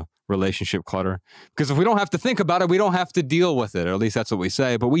clutter, the relationship clutter. Because if we don't have to think about it, we don't have to deal with it. Or at least that's what we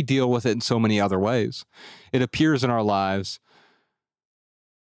say, but we deal with it in so many other ways. It appears in our lives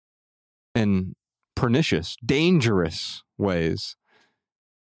in pernicious, dangerous ways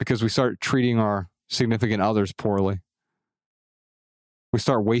because we start treating our significant others poorly. We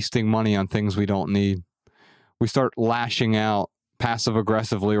start wasting money on things we don't need. We start lashing out passive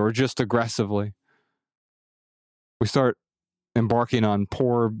aggressively or just aggressively. We start embarking on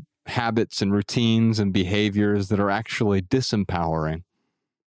poor habits and routines and behaviors that are actually disempowering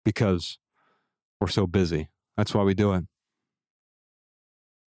because we're so busy. That's why we do it.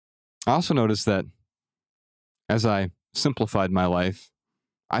 I also noticed that as I simplified my life,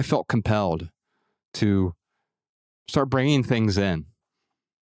 I felt compelled to start bringing things in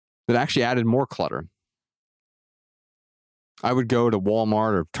that actually added more clutter. I would go to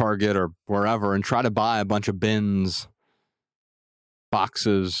Walmart or Target or wherever and try to buy a bunch of bins,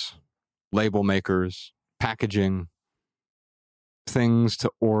 boxes, label makers, packaging, things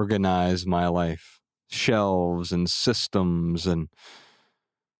to organize my life, shelves and systems and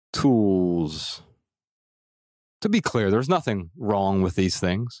tools. To be clear, there's nothing wrong with these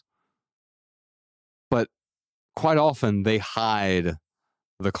things, but quite often they hide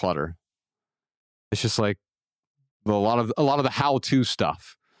the clutter. It's just like a lot of the how-to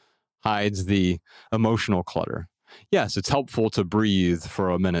stuff hides the emotional clutter. Yes, it's helpful to breathe for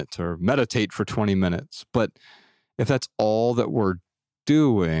a minute or meditate for 20 minutes. But if that's all that we're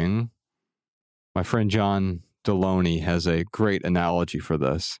doing, my friend John Deloney has a great analogy for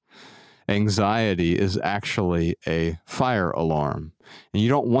this. Anxiety is actually a fire alarm, and you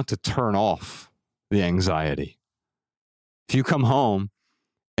don't want to turn off the anxiety. If you come home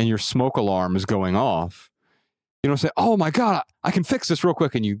and your smoke alarm is going off, you don't say, oh my God, I can fix this real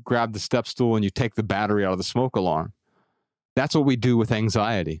quick. And you grab the step stool and you take the battery out of the smoke alarm. That's what we do with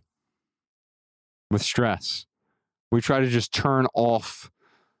anxiety, with stress. We try to just turn off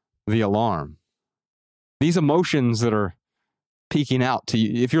the alarm. These emotions that are peeking out to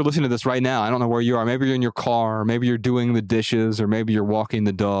you, if you're listening to this right now, I don't know where you are. Maybe you're in your car, or maybe you're doing the dishes, or maybe you're walking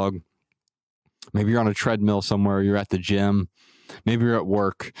the dog. Maybe you're on a treadmill somewhere, you're at the gym. Maybe you're at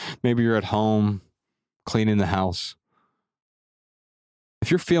work. Maybe you're at home cleaning the house. If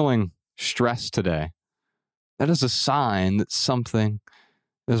you're feeling stressed today, that is a sign that something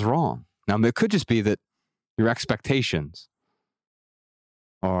is wrong. Now, it could just be that your expectations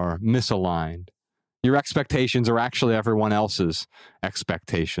are misaligned. Your expectations are actually everyone else's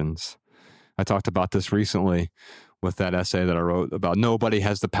expectations. I talked about this recently with that essay that I wrote about nobody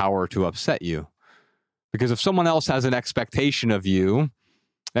has the power to upset you. Because if someone else has an expectation of you,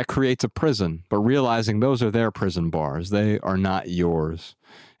 that creates a prison. But realizing those are their prison bars, they are not yours.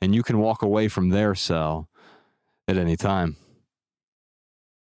 And you can walk away from their cell at any time.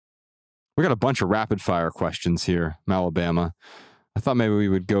 We got a bunch of rapid fire questions here from Alabama. I thought maybe we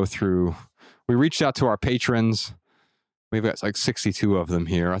would go through. We reached out to our patrons We've got like 62 of them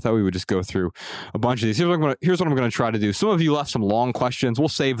here. I thought we would just go through a bunch of these. Here's what I'm going to try to do. Some of you left some long questions. We'll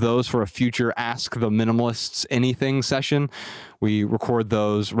save those for a future Ask the Minimalists Anything session. We record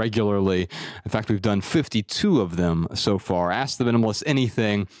those regularly. In fact, we've done 52 of them so far. Ask the Minimalists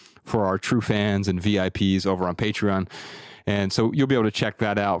Anything for our true fans and VIPs over on Patreon. And so you'll be able to check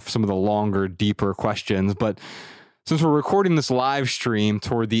that out for some of the longer, deeper questions. But since we're recording this live stream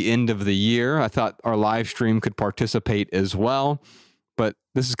toward the end of the year, I thought our live stream could participate as well. But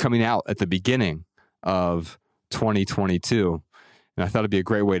this is coming out at the beginning of 2022. And I thought it'd be a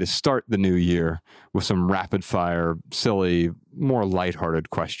great way to start the new year with some rapid fire, silly, more lighthearted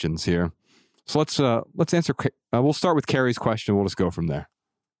questions here. So let's answer. We'll start with Carrie's question. We'll just go from there.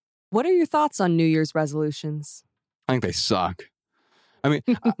 What are your thoughts on New Year's resolutions? I think they suck. I mean,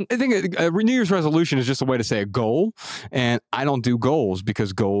 I think a New Year's resolution is just a way to say a goal, and I don't do goals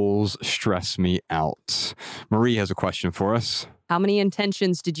because goals stress me out. Marie has a question for us. How many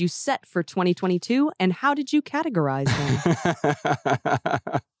intentions did you set for 2022, and how did you categorize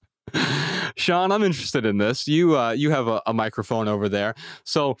them? Sean, I'm interested in this. You have a microphone over there.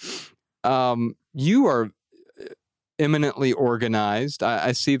 So you are eminently organized.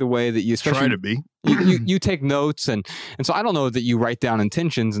 I see the way that you try to be. you take notes and so I don't know that you write down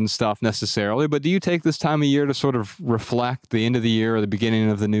intentions and stuff necessarily, but do you take this time of year to sort of reflect the end of the year or the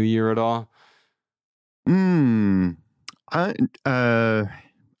beginning of the new year at all? I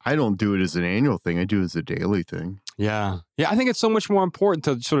don't do it as an annual thing. I do it as a daily thing. Yeah. I think it's so much more important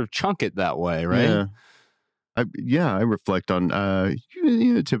to sort of chunk it that way, right? Yeah. I reflect on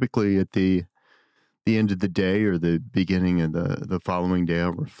typically at the end of the day or the beginning of the following day,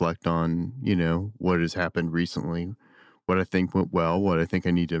 I'll reflect on, what has happened recently, what I think went well, what I think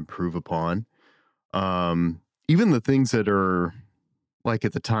I need to improve upon. Even the things that are like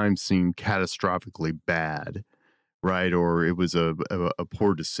at the time seemed catastrophically bad, right? Or it was a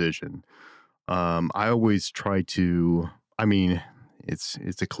poor decision. I always try to,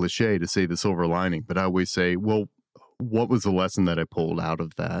 it's a cliche to say the silver lining, but I always say, well, what was the lesson that I pulled out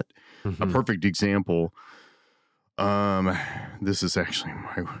of that? Mm-hmm. A perfect example. This is actually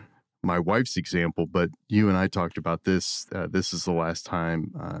my wife's example, but you and I talked about this. This is the last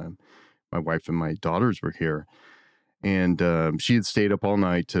time my wife and my daughters were here, and she had stayed up all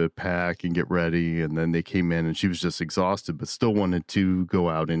night to pack and get ready, and then they came in, and she was just exhausted, but still wanted to go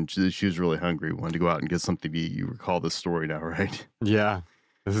out, and she was really hungry, wanted to go out and get something to eat. You recall this story now, right? Yeah.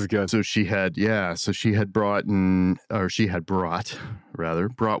 This is good. So she had brought with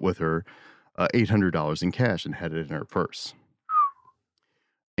her $800 in cash and had it in her purse.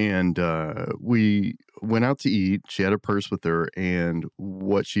 And we went out to eat. She had her purse with her, and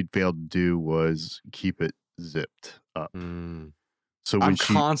what she'd failed to do was keep it zipped up. So when I'm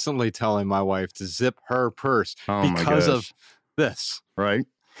constantly telling my wife to zip her purse because of this. Right.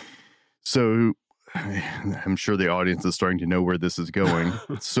 So I'm sure the audience is starting to know where this is going.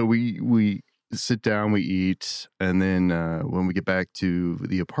 So we sit down, we eat, and then when we get back to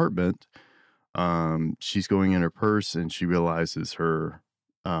the apartment, she's going in her purse, and she realizes her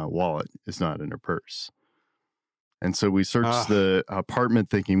wallet is not in her purse. And so we search the apartment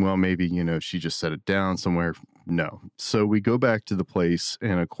thinking, well, maybe, she just set it down somewhere. No. So we go back to the place,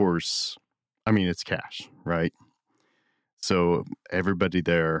 and of course, it's cash, right? So everybody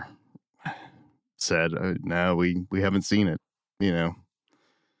there said, no, we haven't seen it, and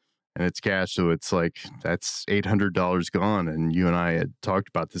it's cash. So it's like, that's $800 gone. And you and I had talked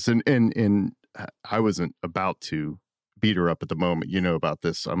about this, and I wasn't about to beat her up at the moment, about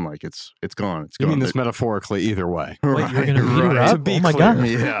this. I'm like, it's gone. It's gone. You mean this metaphorically either way. Right. You're going to beat her up? To be my clear. God.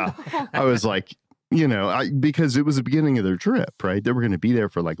 Yeah. I was like, because it was the beginning of their trip, right? They were going to be there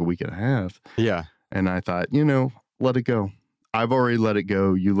for like a week and a half. Yeah. And I thought, let it go. I've already let it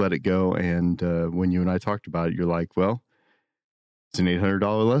go. You let it go. And when you and I talked about it, you're like, well, it's an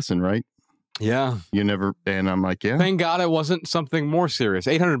 $800 lesson, right? Yeah. You never, and I'm like, yeah. Thank God it wasn't something more serious.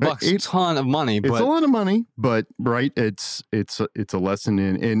 $800, a ton of money. It's a lot of money, but right, it's a lesson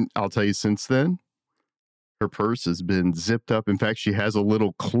in, and I'll tell you, since then, her purse has been zipped up. In fact, she has a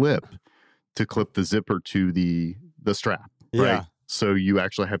little clip to clip the zipper to the strap. Right? Yeah. So you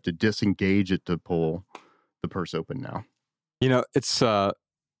actually have to disengage it to pull the purse open now. It's,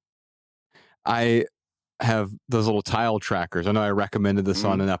 I have those little tile trackers. I know I recommended this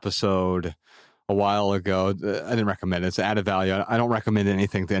on an episode a while ago. I didn't recommend it. It's added value. I don't recommend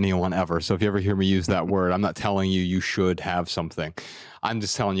anything to anyone ever. So if you ever hear me use that word, I'm not telling you should have something. I'm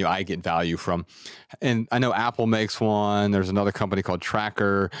just telling you I get value from. And I know Apple makes one. There's another company called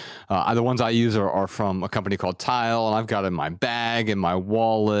Tracker. The ones I use are from a company called Tile, and I've got it in my bag, in my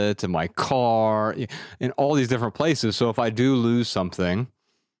wallet, in my car, in all these different places. So if I do lose something,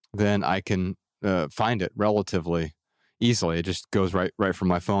 then I can find it relatively easily. It just goes right from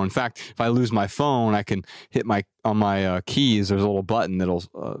my phone. In fact, if I lose my phone, I can hit on my keys. There's a little button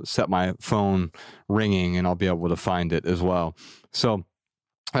that'll set my phone ringing, and I'll be able to find it as well. So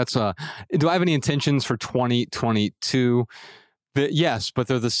that's do I have any intentions for 2022? Yes, but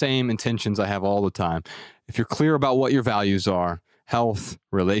they're the same intentions I have all the time. If you're clear about what your values are, health,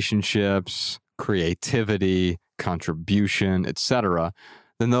 relationships, creativity, contribution, etc.,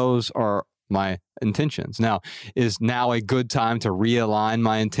 then those are my intentions. Now, is now a good time to realign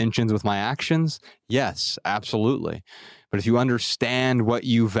my intentions with my actions? Yes, absolutely. But if you understand what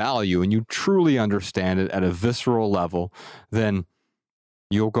you value and you truly understand it at a visceral level, then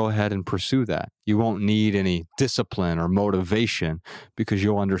you'll go ahead and pursue that. You won't need any discipline or motivation because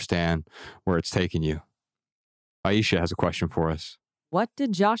you'll understand where it's taking you. Aisha has a question for us. What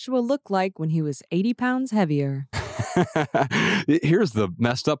did Joshua look like when he was 80 pounds heavier? Here's the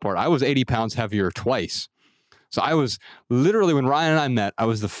messed up part. I was 80 pounds heavier twice. So I was literally, when Ryan and I met, I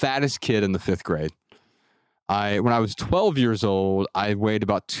was the fattest kid in the 5th grade. When I was 12 years old, I weighed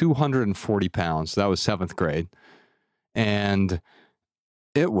about 240 pounds. So that was 7th grade. And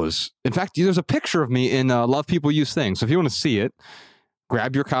it was, in fact, there's a picture of me in Love People Use Things. So if you want to see it,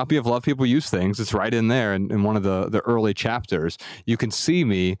 grab your copy of Love People Use Things. It's right in there in one of the early chapters. You can see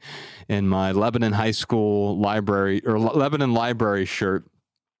me in my Lebanon High School library or Lebanon library shirt.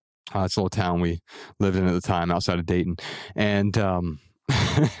 It's a little town we lived in at the time outside of Dayton. And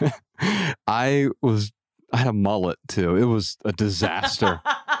I had a mullet too. It was a disaster.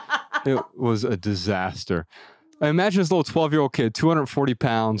 It was a disaster. I imagine this little 12-year-old kid, 240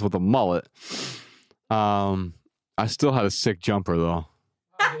 pounds with a mullet. I still had a sick jumper though.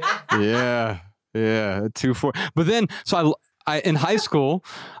 Yeah, 240. But then, so I in high school,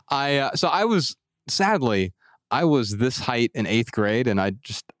 I was sadly I was this height in 8th grade, and I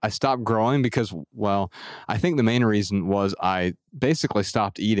stopped growing because, well, I think the main reason was I basically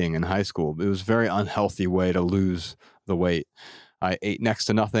stopped eating in high school. It was a very unhealthy way to lose the weight. I ate next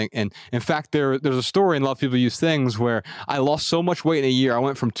to nothing. And in fact, there's a story in Love People Use Things where I lost so much weight in a year. I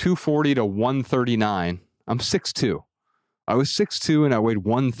went from 240 to 139. I'm 6'2". I was 6'2" and I weighed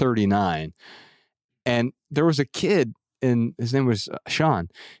 139. And there was a kid, and his name was Sean.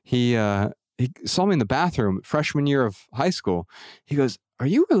 He saw me in the bathroom freshman year of high school. He goes, "Are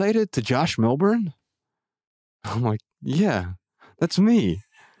you related to Josh Milburn?" I'm like, "Yeah, that's me."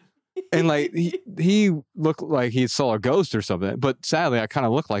 And like he looked like he saw a ghost or something, but sadly I kind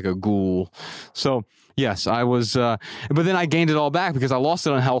of looked like a ghoul. So yes, I was, but then I gained it all back because I lost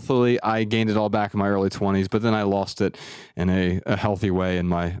it unhealthily. I gained it all back in my early 20s, but then I lost it in a healthy way in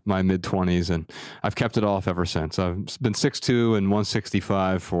my mid 20s, and I've kept it off ever since. I've been 6'2" and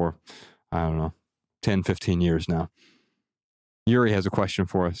 165 for, I don't know, 10, 15 years now. Yuri has a question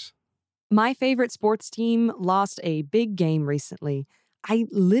for us. My favorite sports team lost a big game recently. I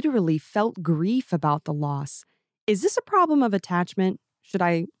literally felt grief about the loss. Is this a problem of attachment? Should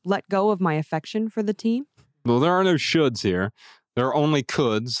I let go of my affection for the team? Well, there are no shoulds here. There are only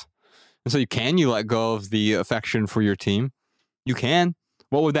coulds. And so you let go of the affection for your team? You can.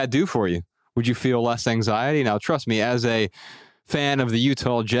 What would that do for you? Would you feel less anxiety? Now, trust me, as a fan of the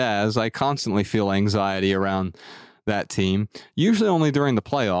Utah Jazz, I constantly feel anxiety around that team, usually only during the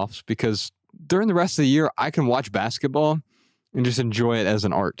playoffs, because during the rest of the year, I can watch basketball and just enjoy it as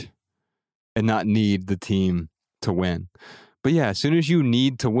an art and not need the team to win. But yeah, as soon as you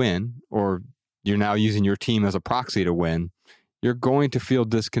need to win, or you're now using your team as a proxy to win, you're going to feel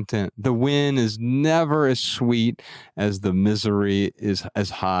discontent. The win is never as sweet as the misery is as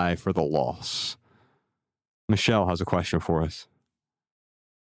high for the loss. Michelle has a question for us.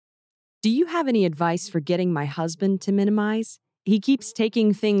 Do you have any advice for getting my husband to minimize? He keeps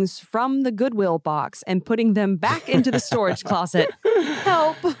taking things from the Goodwill box and putting them back into the storage closet.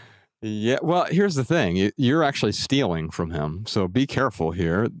 Help. Yeah, well, here's the thing. You're actually stealing from him. So be careful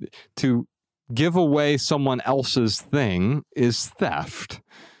here. To give away someone else's thing is theft.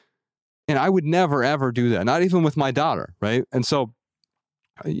 And I would never, ever do that. Not even with my daughter, right? And so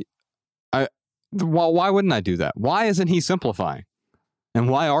why wouldn't I do that? Why isn't he simplifying? And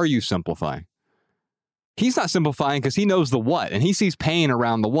why are you simplifying? He's not simplifying because he knows the what and he sees pain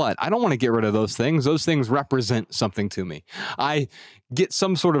around the what. I don't want to get rid of those things. Those things represent something to me. I get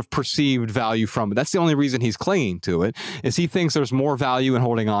some sort of perceived value from it. That's the only reason he's clinging to it, is he thinks there's more value in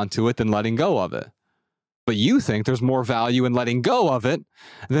holding on to it than letting go of it. But you think there's more value in letting go of it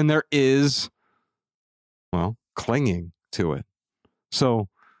than there is, well, clinging to it. So,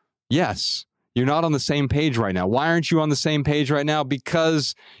 yes, you're not on the same page right now. Why aren't you on the same page right now?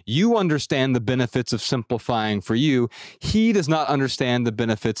 Because you understand the benefits of simplifying for you. He does not understand the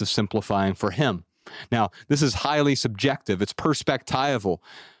benefits of simplifying for him. Now, this is highly subjective. It's perspectival,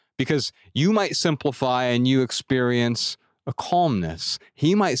 because you might simplify and you experience a calmness.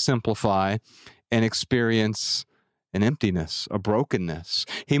 He might simplify and experience an emptiness, a brokenness.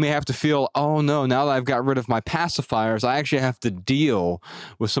 He may have to feel, oh no, now that I've got rid of my pacifiers, I actually have to deal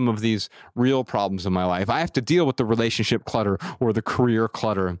with some of these real problems in my life. I have to deal with the relationship clutter or the career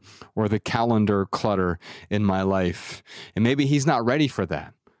clutter or the calendar clutter in my life. And maybe he's not ready for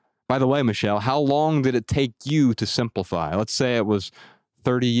that. By the way, Michelle, how long did it take you to simplify? Let's say it was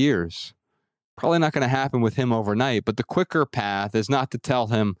 30 years. Probably not going to happen with him overnight, but the quicker path is not to tell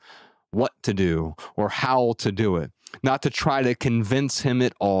him what to do or how to do it, not to try to convince him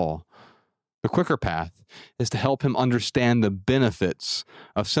at all. The quicker path is to help him understand the benefits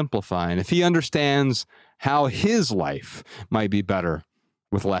of simplifying. If he understands how his life might be better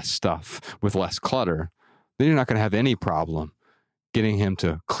with less stuff, with less clutter, then you're not going to have any problem getting him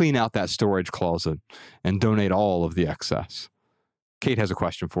to clean out that storage closet and donate all of the excess. Kate has a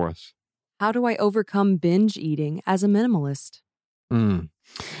question for us. How do I overcome binge eating as a minimalist?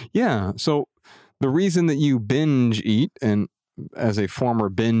 Yeah. So the reason that you binge eat, and as a former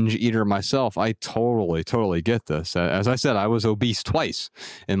binge eater myself, I totally get this. As I said, I was obese twice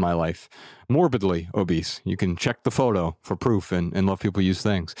in my life, morbidly obese. You can check the photo for proof and love people use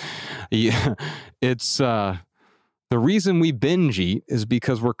things. Yeah, it's the reason we binge eat is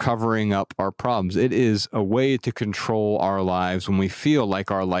because we're covering up our problems. It is a way to control our lives when we feel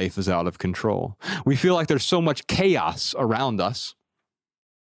like our life is out of control. We feel like there's so much chaos around us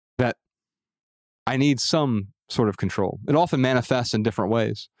that I need some sort of control. It often manifests in different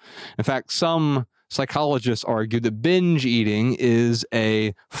ways. In fact, some psychologists argue that binge eating is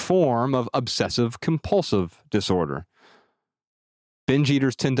a form of obsessive compulsive disorder. Binge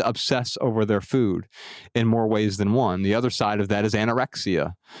eaters tend to obsess over their food in more ways than one. The other side of that is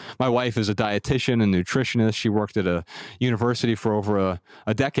anorexia. My wife is a dietitian and nutritionist. She worked at a university for over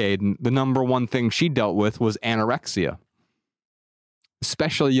a decade, and the number one thing she dealt with was anorexia,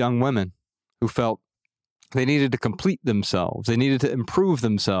 especially young women who felt they needed to complete themselves. They needed to improve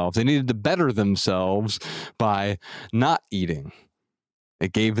themselves. They needed to better themselves by not eating.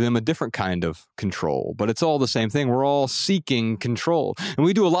 It gave them a different kind of control, but it's all the same thing. We're all seeking control. And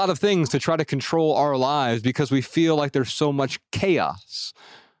we do a lot of things to try to control our lives because we feel like there's so much chaos.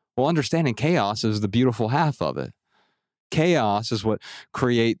 Well, understanding chaos is the beautiful half of it. Chaos is what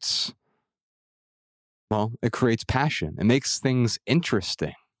creates, well, it creates passion. It makes things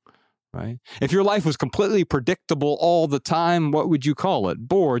interesting, right? If your life was completely predictable all the time, what would you call it?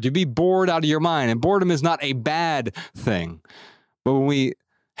 Bored. You'd be bored out of your mind. And boredom is not a bad thing. But when we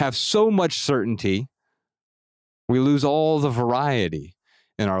have so much certainty, we lose all the variety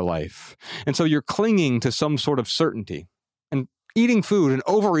in our life. And so you're clinging to some sort of certainty. And eating food and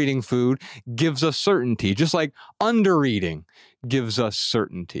overeating food gives us certainty, just like undereating gives us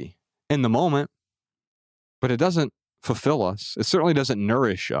certainty in the moment. But it doesn't fulfill us. It certainly doesn't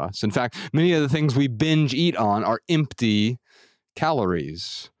nourish us. In fact, many of the things we binge eat on are empty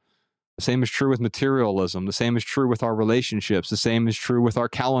calories. The same is true with materialism. The same is true with our relationships. The same is true with our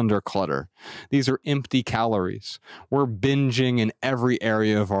calendar clutter. These are empty calories. We're binging in every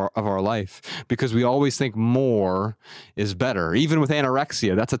area of our life because we always think more is better. Even with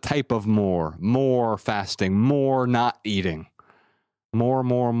anorexia, that's a type of more. More fasting, more not eating.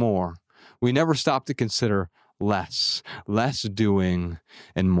 More. We never stop to consider less doing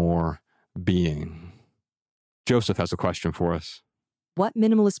and more being. Joseph has a question for us. What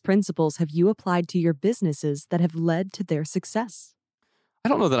minimalist principles have you applied to your businesses that have led to their success? I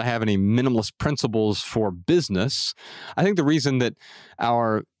don't know that I have any minimalist principles for business. I think the reason that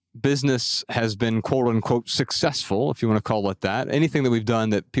our business has been quote unquote successful, if you want to call it that, anything that we've done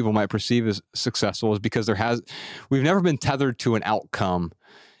that people might perceive as successful is because we've never been tethered to an outcome.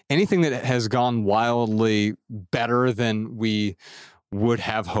 Anything that has gone wildly better than we would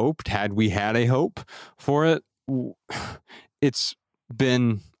have hoped, had we had a hope for it, it's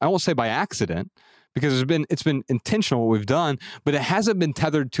been, I won't say by accident, because it's been intentional what we've done, but it hasn't been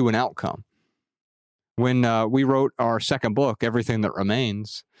tethered to an outcome. When we wrote our second book, Everything That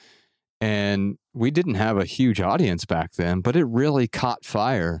Remains, And we didn't have a huge audience back then, but it really caught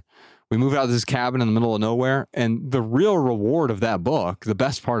fire. We moved out of this cabin in the middle of nowhere, and the real reward of that book, the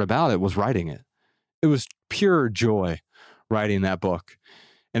best part about it, was writing it. It was pure joy writing that book.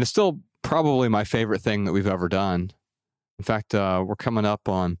 And it's still probably my favorite thing that we've ever done. In fact, we're coming up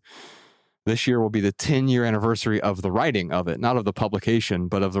on, this year will be the 10-year anniversary of the writing of it, not of the publication,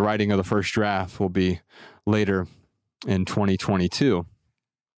 but of the writing of the first draft will be later in 2022.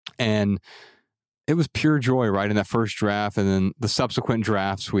 And it was pure joy writing that first draft, and then the subsequent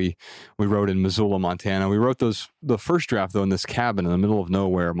drafts we wrote in Missoula, Montana. We wrote the first draft, though, in this cabin in the middle of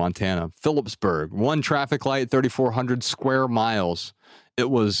nowhere, Montana, Phillipsburg, one traffic light, 3,400 square miles. It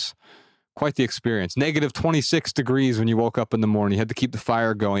was quite the experience. Negative 26 degrees when you woke up in the morning. You had to keep the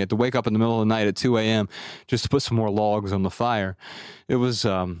fire going. You had to wake up in the middle of the night at 2 a.m. just to put some more logs on the fire. It was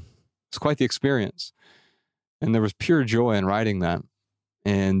quite the experience. And there was pure joy in writing that.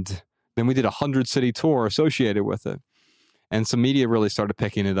 And then we did a 100-city tour associated with it. And some media really started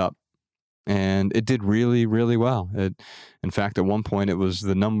picking it up. And it did really, really well. In fact, at one point, it was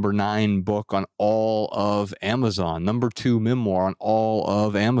the number 9 book on all of Amazon, number 2 memoir on all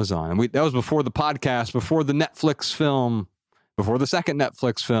of Amazon. And that was before the podcast, before the Netflix film, before the second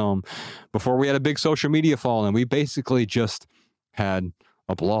Netflix film, before we had a big social media following. We basically just had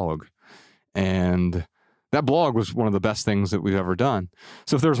a blog. And that blog was one of the best things that we've ever done.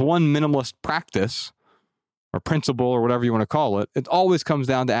 So if there's one minimalist practice or principle or whatever you want to call it, it always comes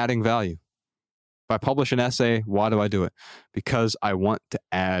down to adding value. If I publish an essay, why do I do it? Because I want to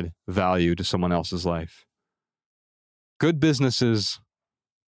add value to someone else's life. Good businesses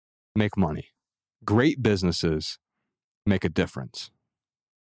make money. Great businesses make a difference.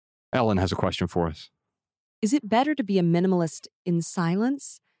 Ellen has a question for us. Is it better to be a minimalist in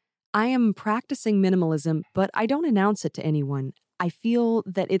silence? I am practicing minimalism, but I don't announce it to anyone. I feel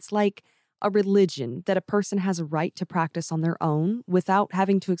that it's like a religion that a person has a right to practice on their own without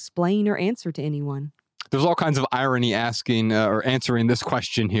having to explain or answer to anyone. There's all kinds of irony asking or answering this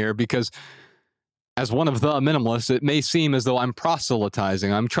question here, because as one of the minimalists, it may seem as though I'm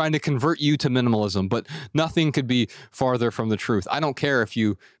proselytizing. I'm trying to convert you to minimalism, but nothing could be farther from the truth. I don't care if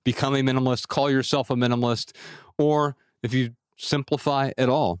you become a minimalist, call yourself a minimalist, or if you simplify at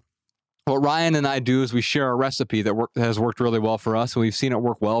all. What Ryan and I do is we share a recipe that has worked really well for us, and we've seen it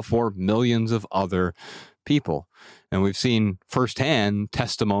work well for millions of other people. And we've seen firsthand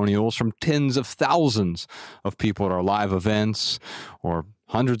testimonials from tens of thousands of people at our live events, or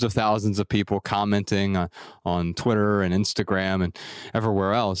hundreds of thousands of people commenting on Twitter and Instagram and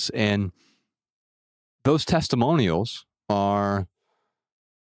everywhere else. And those testimonials are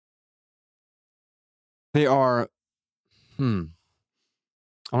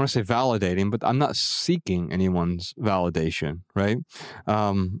I want to say validating, but I'm not seeking anyone's validation, right?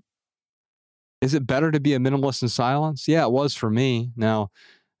 Is it better to be a minimalist in silence? Yeah, it was for me. Now,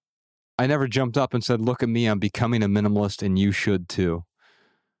 I never jumped up and said, look at me, I'm becoming a minimalist and you should too.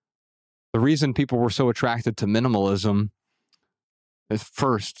 The reason people were so attracted to minimalism is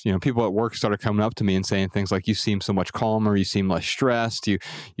first, people at work started coming up to me and saying things like, you seem so much calmer, you seem less stressed, you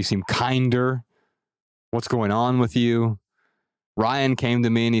seem kinder. What's going on with you? Ryan came to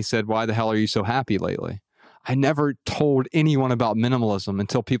me and he said, why the hell are you so happy lately? I never told anyone about minimalism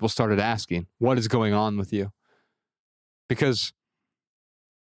until people started asking, what is going on with you? Because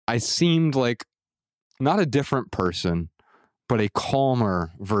I seemed like not a different person, but a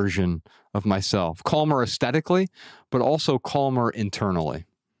calmer version of myself. Calmer aesthetically, but also calmer internally.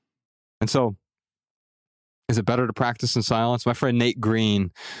 And so, is it better to practice in silence? My friend Nate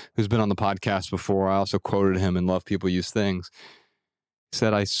Green, who's been on the podcast before, I also quoted him in Love People Use Things,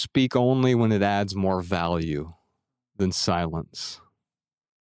 said, I speak only when it adds more value than silence.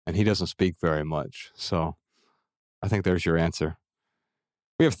 And he doesn't speak very much. So I think there's your answer.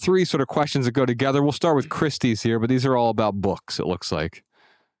 We have 3 sort of questions that go together. We'll start with Christie's here, but these are all about books, it looks like.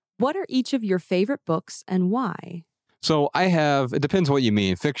 What are each of your favorite books and why? So it depends what you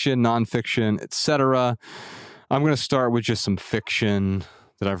mean, fiction, nonfiction, etc. I'm going to start with just some fiction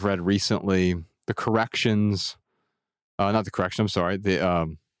that I've read recently. The Corrections. Not The Correction, I'm sorry.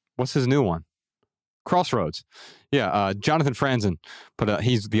 What's his new one? Crossroads. Yeah, Jonathan Franzen. But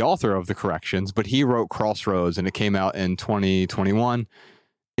he's the author of The Corrections, but he wrote Crossroads, and it came out in 2021.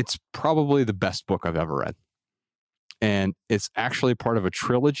 It's probably the best book I've ever read. And it's actually part of a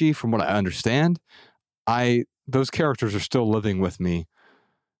trilogy, from what I understand. Those characters are still living with me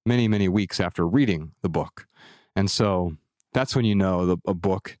many, many weeks after reading the book. And so that's when you know a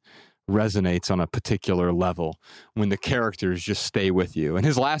book resonates on a particular level, when the characters just stay with you. And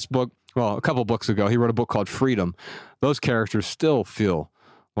his last book, a couple books ago, he wrote a book called Freedom. Those characters still feel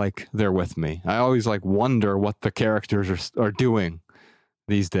like they're with me. I always like wonder what the characters are doing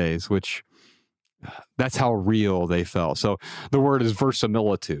these days, which that's how real they felt. So the word is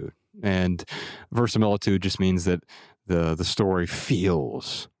verisimilitude, and verisimilitude just means that the story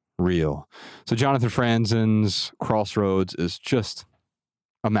feels real. So Jonathan Franzen's Crossroads is just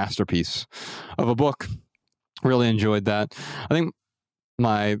a masterpiece of a book. Really enjoyed that. I think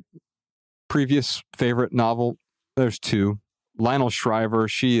my previous favorite novel, there's two. Lionel Shriver,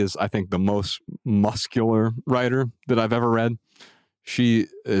 she is, I think, the most muscular writer that I've ever read. She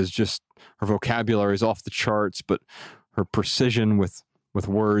is just, her vocabulary is off the charts, but her precision with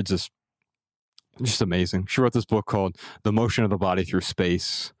words is just amazing. She wrote this book called The Motion of the Body Through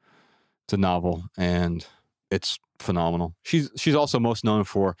Space. It's a novel, and it's phenomenal. She's also most known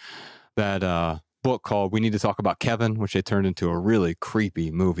for that book called We Need to Talk About Kevin, which they turned into a really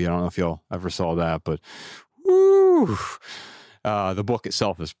creepy movie. I don't know if y'all ever saw that, but woo! The book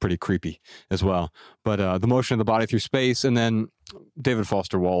itself is pretty creepy as well. But The Motion of the Body Through Space, and then David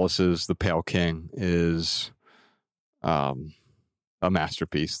Foster Wallace's The Pale King is a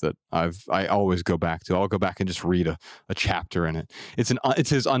masterpiece that I always go back to. I'll go back and just read a chapter in it. It's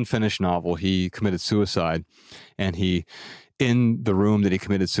his unfinished novel. He committed suicide, and in the room that he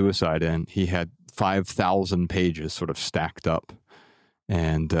committed suicide in, he had 5,000 pages sort of stacked up,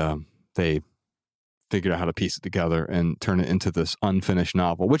 and they figured out how to piece it together and turn it into this unfinished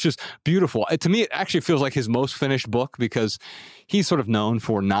novel, which is beautiful. To me, it actually feels like his most finished book, because he's sort of known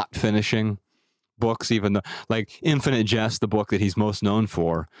for not finishing books, even though, like, Infinite Jest, the book that he's most known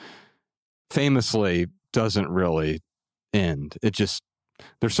for, famously doesn't really end. It just,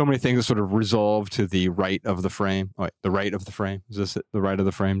 there's so many things that sort of resolve to the right of the frame. Oh, wait, the right of the frame. Is this it? The right of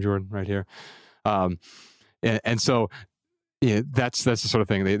the frame, Jordan, right here? And so, yeah, that's the sort of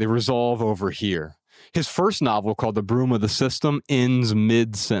thing. They resolve over here. His first novel, called The Broom of the System, ends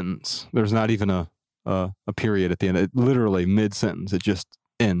mid-sentence. There's not even a period at the end. It literally mid-sentence. It just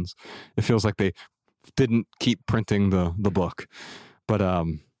ends. It feels like they didn't keep printing the book. But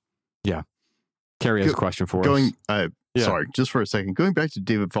yeah. Carrie has a question for us. Sorry, just for a second. Going back to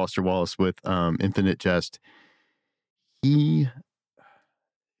David Foster Wallace with Infinite Jest, he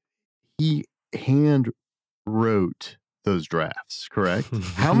hand wrote those drafts, correct?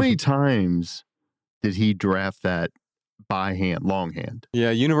 How many times did he draft that by hand, longhand?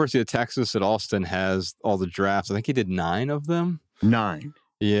 Yeah, University of Texas at Austin has all the drafts. I think he did 9 of them. 9.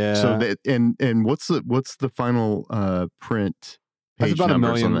 Yeah. So that, and what's the final print? That's about a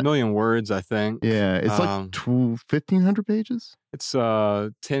million words, I think. Yeah, it's like 1,500 pages. It's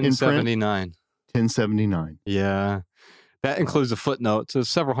 1079. 1079. Yeah, that includes a footnote. So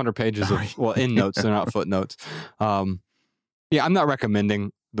several hundred pages of endnotes. They're not footnotes. Yeah, I'm not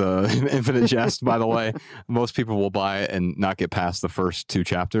recommending the Infinite Jest, by the way. Most people will buy it and not get past the first 2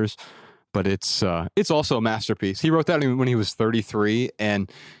 chapters. But it's also a masterpiece. He wrote that when he was 33,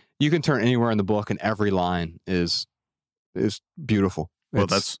 and you can turn anywhere in the book, and every line is beautiful. Well,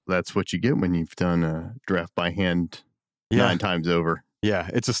 that's what you get when you've done a draft by hand 9 times over. Yeah,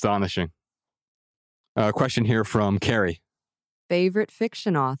 it's astonishing. Question here from Carrie. Favorite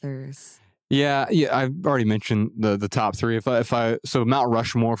fiction authors? Yeah, I've already mentioned the top 3. So Mount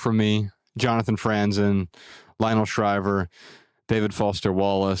Rushmore for me: Jonathan Franzen, Lionel Shriver, David Foster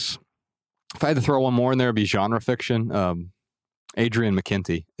Wallace. If I had to throw one more in there, it'd be genre fiction. Adrian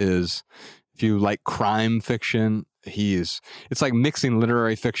McKenty is, if you like crime fiction, it's like mixing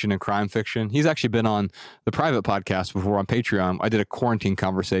literary fiction and crime fiction. He's actually been on the private podcast before on Patreon. I did a quarantine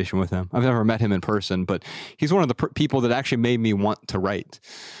conversation with him. I've never met him in person, but he's one of the people that actually made me want to write.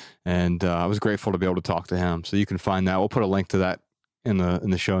 And I was grateful to be able to talk to him. So you can find that. We'll put a link to that in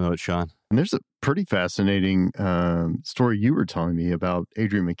the show notes, Sean. And there's a pretty fascinating story you were telling me about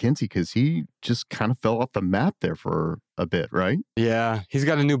Adrian McKenty, because he just kind of fell off the map there for a bit, right? Yeah, he's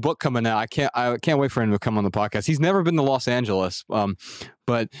got a new book coming out. I can't wait for him to come on the podcast. He's never been to Los Angeles,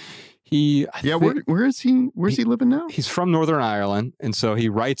 but where is he? Where's he living now? He's from Northern Ireland, and so he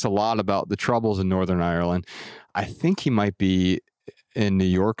writes a lot about the troubles in Northern Ireland. I think he might be in New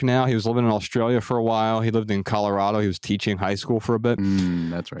York now. He was living in Australia for a while. He lived in Colorado. He was teaching high school for a bit.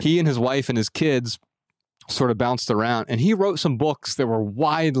 That's right. He and his wife and his kids sort of bounced around, and he wrote some books that were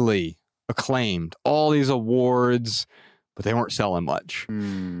widely acclaimed, all these awards, but they weren't selling much.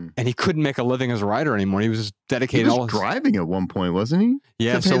 And he couldn't make a living as a writer anymore. He was just dedicated. He was driving at one point, wasn't he?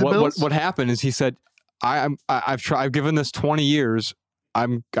 Yeah. So what happened is he said, I've given this 20 years. I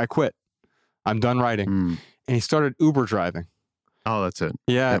quit. I'm done writing. And he started Uber driving. Oh, that's it.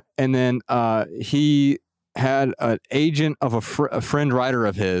 Yeah. Yep. And then he had an agent of a friend writer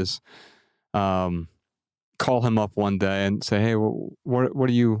of his called call him up one day and say, hey, what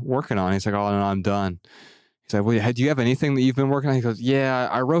are you working on? He's like, oh, no, I'm done. He's like, well, do you have anything that you've been working on? He goes, yeah,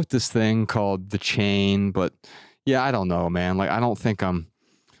 I wrote this thing called The Chain, but yeah, I don't know, man. Like, I don't think I'm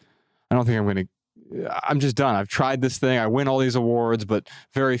going to, I'm just done. I've tried this thing. I win all these awards, but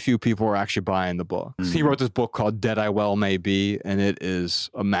very few people are actually buying the book. Mm-hmm. He wrote this book called Dead I Well May Be, and it is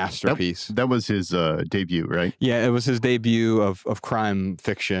a masterpiece. That was his debut, right? Yeah, it was his debut of crime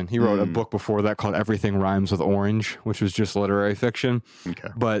fiction. He wrote a book before that called Everything Rhymes with Orange, which was just literary fiction.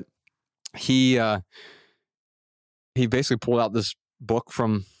 Okay. But he basically pulled out this book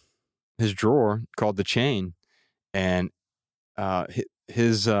from his drawer called The Chain, and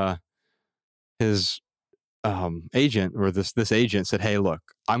his agent, or this agent, said, hey, look,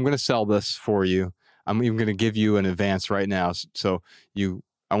 I'm going to sell this for you. I'm even going to give you an advance right now. So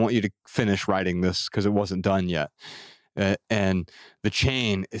I want you to finish writing this because it wasn't done yet. And The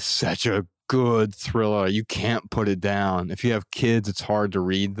Chain is such a good thriller. You can't put it down. If you have kids, it's hard to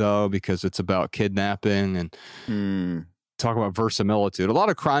read though, because it's about kidnapping and talk about verisimilitude. A lot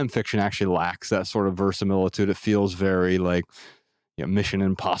of crime fiction actually lacks that sort of verisimilitude. It feels very like, Mission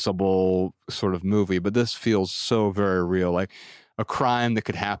Impossible sort of movie, but this feels so very real, like a crime that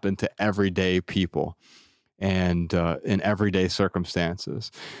could happen to everyday people and in everyday circumstances.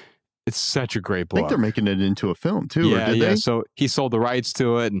 It's such a great book. I think they're making it into a film too. Yeah, or did they? So he sold the rights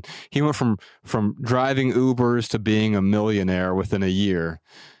to it, and he went from driving Ubers to being a millionaire within a year.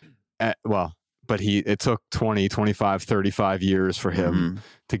 But it took 20, 25, 35 years for him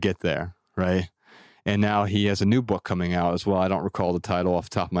to get there, right? And now he has a new book coming out as well. I don't recall the title off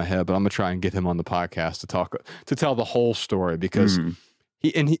the top of my head, but I'm gonna try and get him on the podcast to tell the whole story, because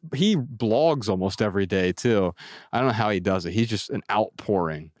he blogs almost every day too. I don't know how he does it. He's just an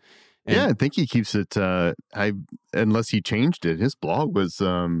outpouring. And I think he keeps it. Unless he changed it, his blog was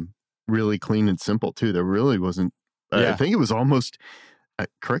really clean and simple too. There really wasn't. I think it was almost.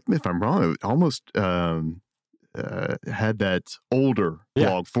 Correct me if I'm wrong. It almost. Had that older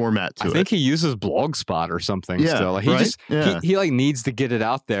blog format to it. I think he uses Blogspot or something still. Like he like needs to get it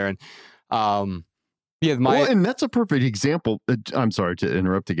out there. And and that's a perfect example. I'm sorry to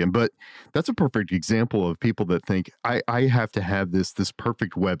interrupt again, but that's a perfect example of people that think I have to have this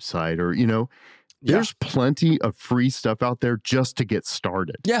perfect website, or there's plenty of free stuff out there just to get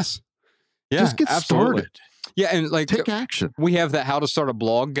started. Yes. Yeah, just get absolutely. started. Yeah, and like take action. We have that how to start a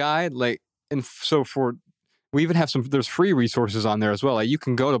blog guide, we even have there's free resources on there as well. Like you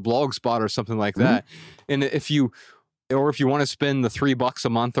can go to Blogspot or something like that. And if you want to spend the $3 a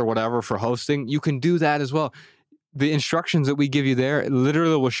month or whatever for hosting, you can do that as well. The instructions that we give you there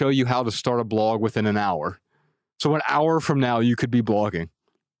literally will show you how to start a blog within an hour. So an hour from now, you could be blogging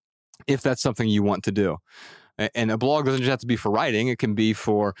if that's something you want to do. And a blog doesn't just have to be for writing. It can be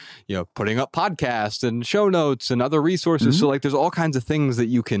for, putting up podcasts and show notes and other resources. So like there's all kinds of things that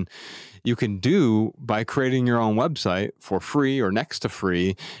you can do by creating your own website for free or next to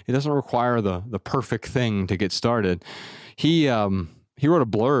free. It doesn't require the perfect thing to get started. He wrote a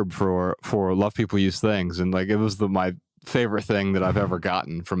blurb for Love People Use Things, and like it was my favorite thing that I've ever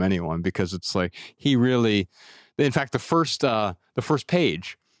gotten from anyone, because it's like he really, in fact, the first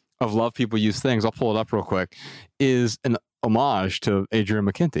page of Love People Use Things, I'll pull it up real quick, is an homage to Adrian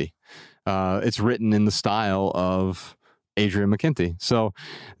McKinty. It's written in the style of Adrian McKinty. So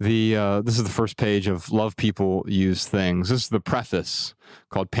this is the first page of Love People Use Things. This is the preface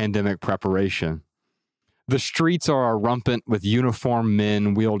called Pandemic Preparation. The streets are rampant with uniformed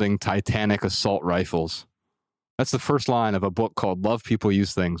men wielding Titanic assault rifles. That's the first line of a book called Love People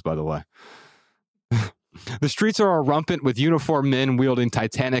Use Things, by the way. The streets are rampant with uniformed men wielding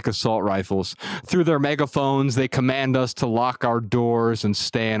Titanic assault rifles. Through their megaphones, they command us to lock our doors and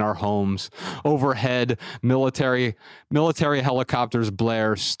stay in our homes. Overhead, military helicopters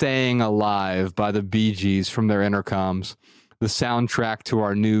blare, "Staying Alive" by the Bee Gees from their intercoms, the soundtrack to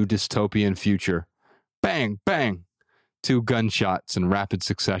our new dystopian future. Bang, bang, 2 gunshots in rapid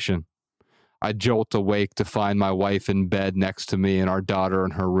succession. I jolt awake to find my wife in bed next to me and our daughter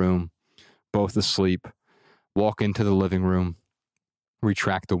in her room, both asleep. Walk into the living room,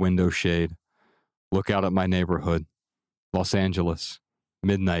 retract the window shade, look out at my neighborhood. Los Angeles,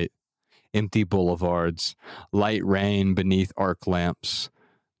 midnight, empty boulevards, light rain beneath arc lamps,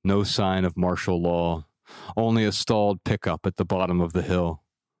 no sign of martial law, only a stalled pickup at the bottom of the hill.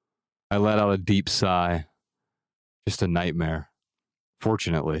 I let out a deep sigh. Just a nightmare,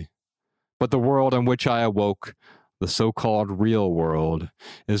 fortunately. But the world in which I awoke, the so-called real world,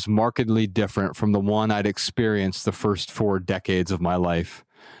 is markedly different from the one I'd experienced the first 4 decades of my life.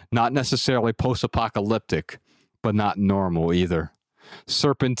 Not necessarily post-apocalyptic, but not normal either.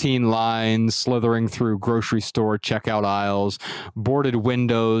 Serpentine lines slithering through grocery store checkout aisles, boarded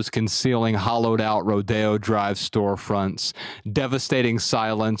windows concealing hollowed-out Rodeo Drive storefronts, devastating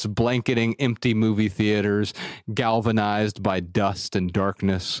silence blanketing empty movie theaters, galvanized by dust and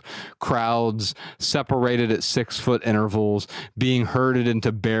darkness, crowds separated at 6-foot intervals, being herded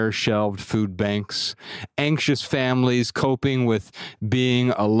into bare-shelved food banks, anxious families coping with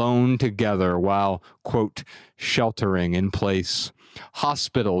being alone together while, quote, sheltering in place.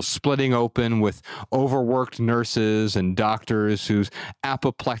 Hospitals splitting open with overworked nurses and doctors whose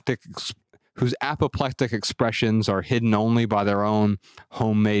apoplectic expressions are hidden only by their own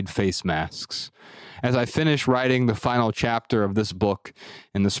homemade face masks. As I finish writing the final chapter of this book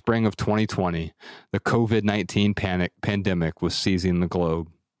in the spring of 2020, the COVID-19 pandemic was seizing the globe.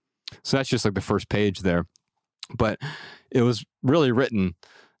 So that's just like the first page there. But it was really written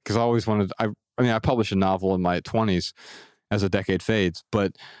because I always wanted, I published a novel in my 20s as a decade fades,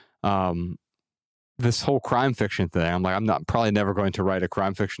 but this whole crime fiction thing, I'm like, I'm probably never going to write a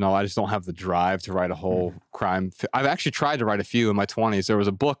crime fiction novel. I just don't have the drive to write a whole crime. I've actually tried to write a few in my 20s. There was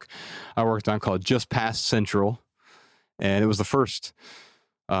a book I worked on called Just Past Central, and it was the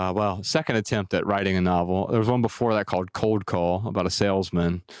second attempt at writing a novel. There was one before that called Cold Call about a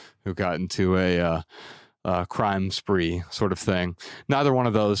salesman who got into a crime spree sort of thing. Neither one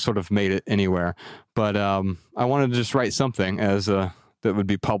of those sort of made it anywhere, but I wanted to just write something that would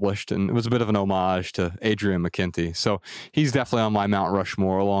be published, and it was a bit of an homage to Adrian McKinty. So he's definitely on my Mount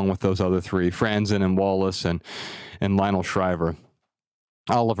Rushmore, along with those other three, Franzen and Wallace and Lionel Shriver.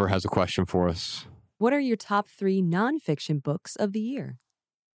 Oliver has a question for us. What are your top 3 nonfiction books of the year?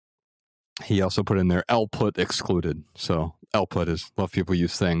 He also put in there output excluded. So output is love people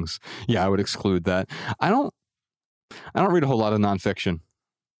use things. Yeah, I would exclude that. I don't read a whole lot of nonfiction,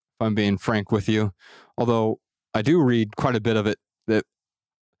 if I'm being frank with you. Although I do read quite a bit of it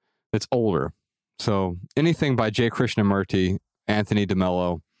that's older. So anything by J. Krishnamurti, Anthony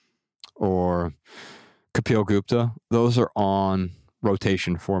DeMello, or Kapil Gupta, those are on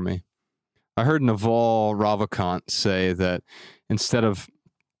rotation for me. I heard Naval Ravikant say that instead of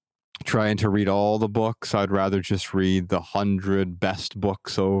trying to read all the books, I'd rather just read the 100 best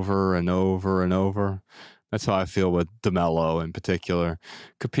books over and over and over. That's how I feel with DeMello in particular.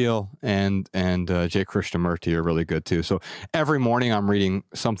 Kapil and J. Krishnamurti are really good too. So every morning I'm reading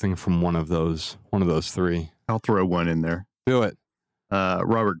something from one of those 3. I'll throw one in there. Do it.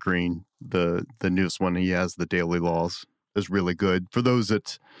 Robert Greene, the newest one he has, The Daily Laws, is really good. For those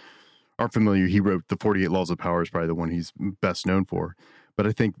that aren't familiar, he wrote The 48 Laws of Power, is probably the one he's best known for. But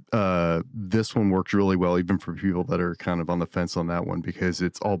I think this one works really well, even for people that are kind of on the fence on that one, because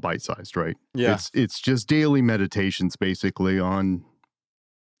it's all bite-sized, right? Yeah. It's just daily meditations, basically, on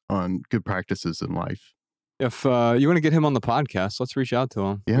good practices in life. If you want to get him on the podcast, let's reach out to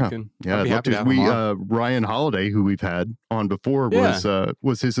him. Yeah, I'd be happy to have him on. Ryan Holiday, who we've had on before,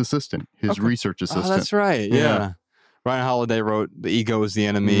 was his assistant, his research assistant. Oh, that's right. Yeah. Ryan Holiday wrote The Ego is the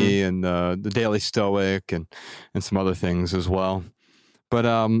Enemy and The Daily Stoic and some other things as well. But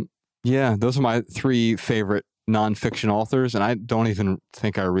those are my 3 favorite nonfiction authors, and I don't even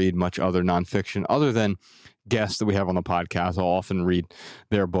think I read much other nonfiction other than guests that we have on the podcast. I'll often read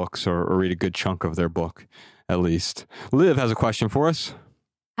their books or read a good chunk of their book, at least. Liv has a question for us.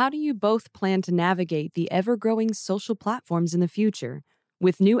 How do you both plan to navigate the ever-growing social platforms in the future?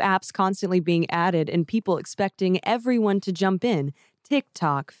 With new apps constantly being added and people expecting everyone to jump in,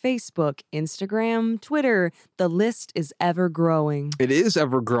 TikTok, Facebook, Instagram, Twitter, the list is ever growing. It is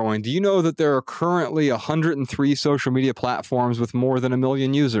ever growing. Do you know that there are currently 103 social media platforms with more than 1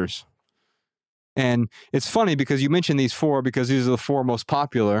 million users? And it's funny because you mentioned these 4 because these are the 4 most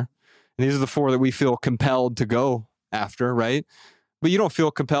popular. And these are the 4 that we feel compelled to go after, right? But you don't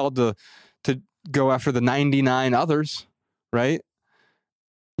feel compelled to go after the 99 others, right?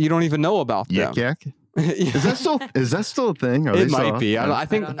 You don't even know about them. Yak. Is that still a thing? It might be. I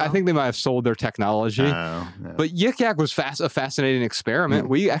think they might have sold their technology. No. But Yik Yak was a fascinating experiment.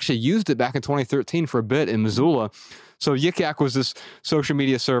 We actually used it back in 2013 for a bit in Missoula. So Yik Yak was this social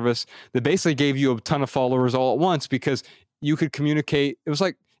media service that basically gave you a ton of followers all at once because you could communicate. It was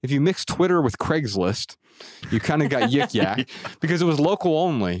like if you mixed Twitter with Craigslist, you kind of got Yik Yak because it was local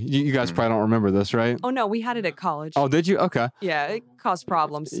only. You guys probably don't remember this, right? Oh, no, we had it at college. Oh, did you? Okay. Yeah, it caused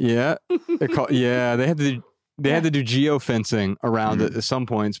problems. Yeah. They had to do geofencing around it at some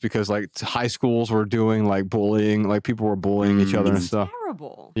points because like high schools were doing like bullying, like people were bullying each other and stuff.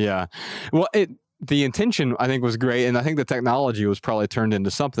 Terrible. Yeah. Well, the intention I think was great, and I think the technology was probably turned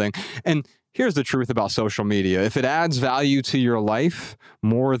into something. And here's the truth about social media. If it adds value to your life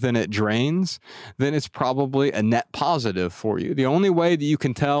more than it drains, then it's probably a net positive for you. The only way that you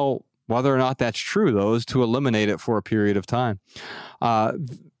can tell whether or not that's true, though, is to eliminate it for a period of time.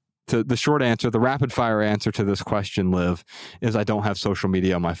 The short answer, the rapid fire answer to this question, Liv, is I don't have social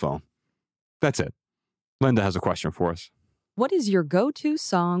media on my phone. That's it. Linda has a question for us. What is your go-to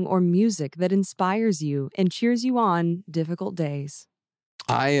song or music that inspires you and cheers you on difficult days?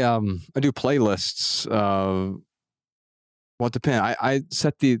 I do playlists. Well, it depends. I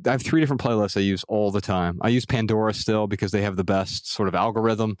have 3 different playlists I use all the time. I use Pandora still because they have the best sort of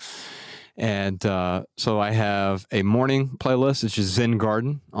algorithm. And so I have a morning playlist, which is Zen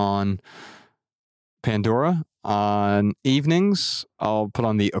Garden on Pandora. On evenings, I'll put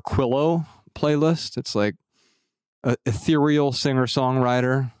on the Aquilo playlist. It's like an ethereal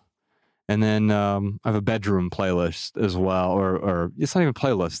singer-songwriter. And then I have a bedroom playlist as well, or it's not even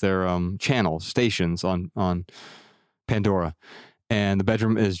playlists. They're channels, stations on Pandora. And the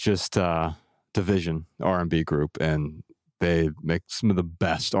bedroom is just Division R&B group, and they make some of the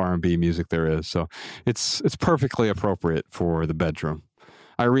best R&B music there is. So it's perfectly appropriate for the bedroom.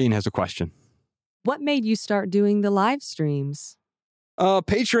 Irene has a question. What made you start doing the live streams?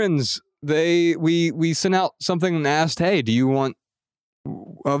 Patrons, we sent out something and asked, hey, do you want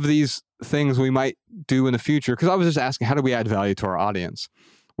of these things we might do in the future? Because I was just asking, how do we add value to our audience?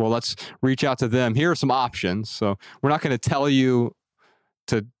 Well, let's reach out to them. Here are some options. So we're not going to tell you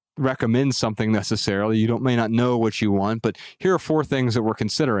to recommend something necessarily. You may not know what you want, but here are 4 things that we're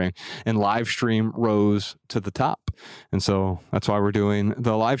considering, and live stream rose to the top. And so that's why we're doing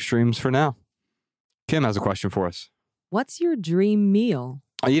the live streams for now. Kim has a question for us. What's your dream meal?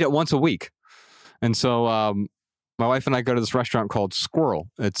 I eat it once a week. And so my wife and I go to this restaurant called Squirrel.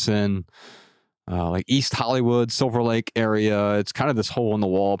 It's in like East Hollywood, Silver Lake area. It's kind of this hole in the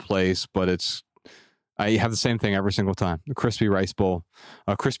wall place, but I have the same thing every single time. The crispy rice bowl,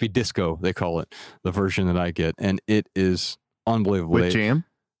 crispy disco, they call it, the version that I get. And it is unbelievable. With jam?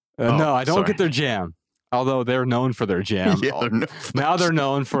 No, I don't get their jam. Although they're known for their jam. Yeah, now they're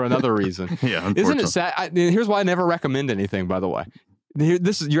known for another reason. Yeah, isn't it sad? Here's why I never recommend anything, by the way.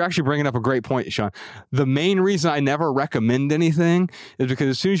 You're actually bringing up a great point, Sean. The main reason I never recommend anything is because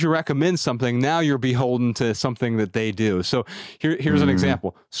as soon as you recommend something, now you're beholden to something that they do. So here's an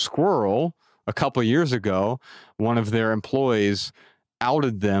example. Squirrel, a couple of years ago, one of their employees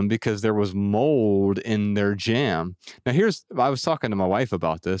outed them because there was mold in their jam. Now I was talking to my wife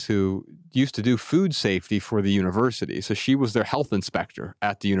about this, who used to do food safety for the university. So she was their health inspector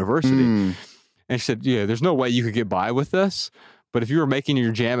at the university. And she said, yeah, there's no way you could get by with this. But if you were making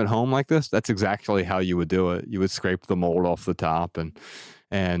your jam at home like this, that's exactly how you would do it. You would scrape the mold off the top,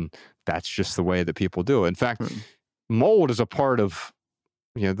 and that's just the way that people do it. In fact, mold is a part of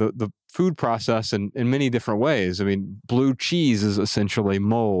the food process in many different ways. I mean, blue cheese is essentially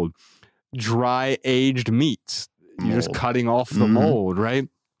mold. Dry aged meats, you're just cutting off the mold, right?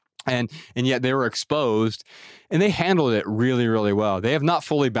 And yet they were exposed, and they handled it really, really well. They have not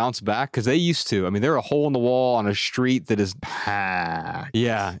fully bounced back because they used to. I mean, they're a hole in the wall on a street that is packed.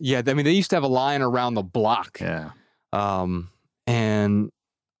 Yeah. I mean, they used to have a line around the block. Yeah. And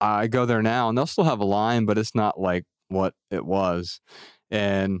I go there now, and they'll still have a line, but it's not like what it was.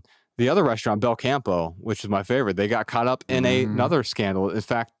 And the other restaurant, Bel Campo, which is my favorite, they got caught up in another scandal. In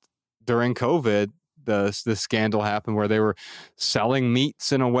fact, during COVID, this scandal happened where they were selling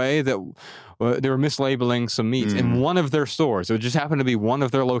meats in a way that they were mislabeling some meats in one of their stores. It just happened to be one of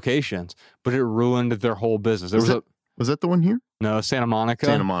their locations, but it ruined their whole business. Was that the one here? No, Santa Monica.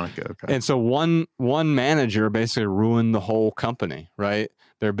 Santa Monica, okay. And so one manager basically ruined the whole company, right?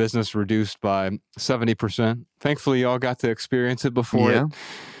 Their business reduced by 70%. Thankfully, y'all got to experience it before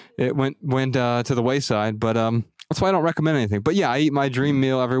it went to the wayside. But that's why I don't recommend anything. But yeah, I eat my dream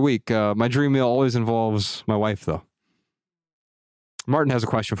meal every week. My dream meal always involves my wife, though. Martin has a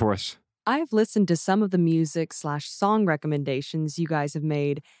question for us. I've listened to some of the music/song recommendations you guys have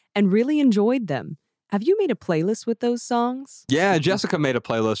made and really enjoyed them. Have you made a playlist with those songs? Yeah, Jessica made a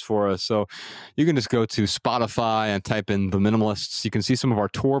playlist for us. So you can just go to Spotify and type in The Minimalists. You can see some of our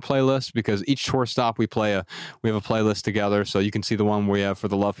tour playlists, because each tour stop we have a playlist together. So you can see the one we have for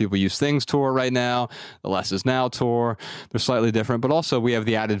the Love People Use Things tour right now, the Less Is Now tour. They're slightly different, but also we have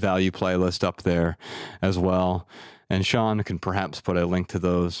the Added Value playlist up there as well. And Sean can perhaps put a link to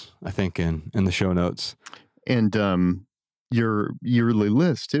those, I think, in the show notes. And your yearly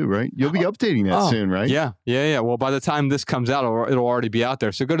list too, right? You'll be updating that soon, right? Yeah. Well, by the time this comes out, it'll already be out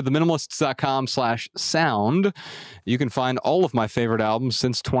there. So go to theminimalists.com/sound. You can find all of my favorite albums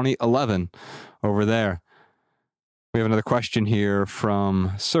since 2011 over there. We have another question here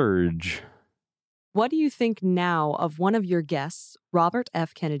from Serge. What do you think now of one of your guests, Robert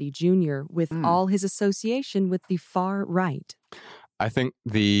F. Kennedy Jr., with all his association with the far right? I think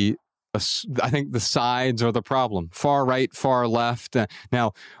the sides are the problem. Far right, far left.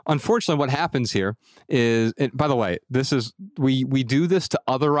 Now, unfortunately, what happens here is, by the way, we do this to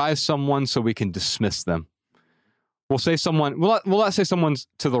otherize someone so we can dismiss them. We'll say someone, we'll not say someone's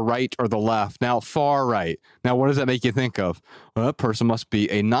to the right or the left. Now, far right. Now, what does that make you think of? Well, that person must be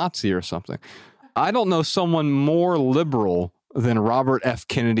a Nazi or something. I don't know someone more liberal than Robert F.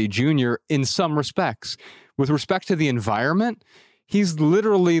 Kennedy Jr. in some respects. With respect to the environment, he's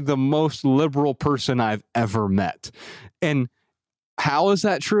literally the most liberal person I've ever met. And how is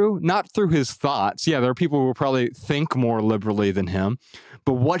that true? Not through his thoughts. Yeah, there are people who probably think more liberally than him.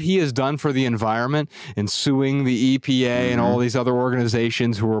 But what he has done for the environment and suing the EPA and all these other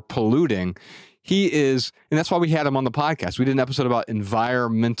organizations who are polluting, he is, and that's why we had him on the podcast. We did an episode about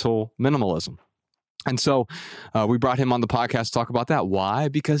environmental minimalism. And so we brought him on the podcast to talk about that. Why?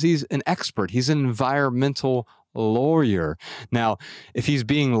 Because he's an expert. He's an environmental lawyer. Now, if he's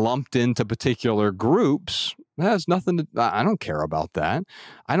being lumped into particular groups, that has nothing to, I don't care about that.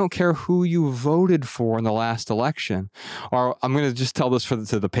 I don't care who you voted for in the last election. Or I'm going to just tell this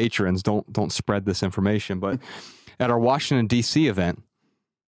to the patrons. Don't spread this information. But at our Washington, D.C. event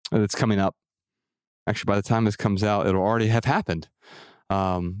that's coming up, actually, by the time this comes out, it'll already have happened.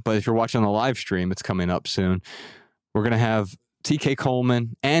 But if you're watching the live stream, it's coming up soon. We're going to have TK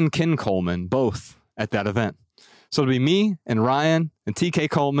Coleman and Ken Coleman both at that event. So it'll be me and Ryan and TK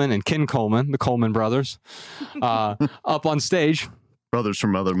Coleman and Ken Coleman, the Coleman brothers, up on stage. Brothers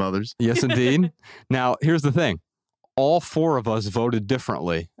from other mothers. Yes, indeed. Now, here's the thing. All four of us voted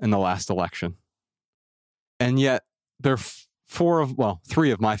differently in the last election. And yet they're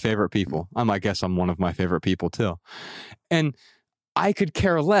three of my favorite people. I might guess I'm one of my favorite people too. And I could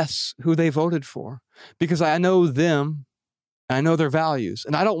care less who they voted for because I know them. I know their values,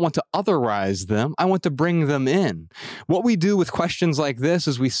 and I don't want to otherize them. I want to bring them in. What we do with questions like this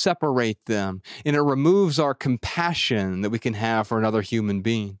is we separate them, and it removes our compassion that we can have for another human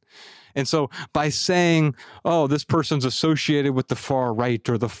being. And so by saying, oh, this person's associated with the far right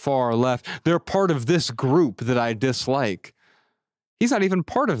or the far left, they're part of this group that I dislike. He's not even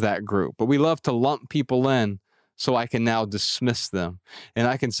part of that group, but we love to lump people in. So I can now dismiss them. And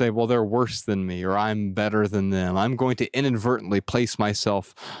I can say, well, they're worse than me, or I'm better than them. I'm going to inadvertently place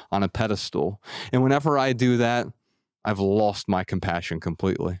myself on a pedestal. And whenever I do that, I've lost my compassion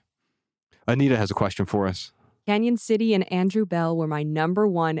completely. Anita has a question for us. Canyon City and Andrew Bell were my number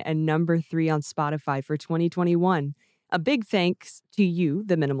 1 and number 3 on Spotify for 2021. A big thanks to you,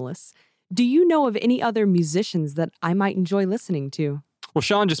 the Minimalists. Do you know of any other musicians that I might enjoy listening to? Well,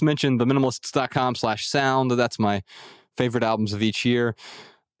 Sean just mentioned theminimalists.com/sound. That's my favorite albums of each year.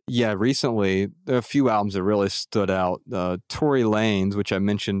 Yeah, recently, there are a few albums that really stood out. Tory Lanez, which I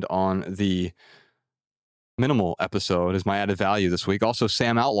mentioned on the Minimal episode, is my added value this week. Also,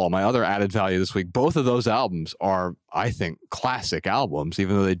 Sam Outlaw, my other added value this week. Both of those albums are, I think, classic albums,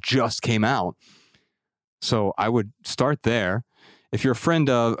 even though they just came out. So I would start there. If you're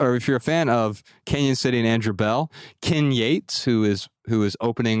a fan of Canyon City and Andrew Bell, Ken Yates, who is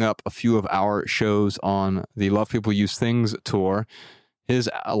opening up a few of our shows on the Love People Use Things tour, his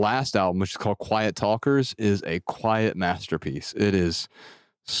last album, which is called Quiet Talkers, is a quiet masterpiece. It is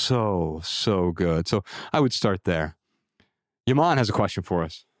so, so good. So I would start there. Yaman has a question for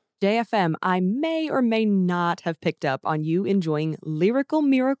us. JFM, I may or may not have picked up on you enjoying lyrical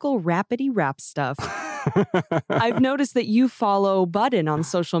miracle rapidy rap stuff. I've noticed that you follow Budden on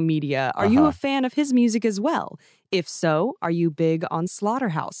social media. Are you a fan of his music as well? If so, are you big on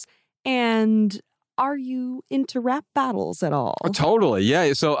Slaughterhouse? And are you into rap battles at all? Oh, totally.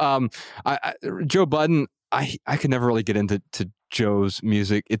 Yeah. So Joe Budden, I could never really get into Joe's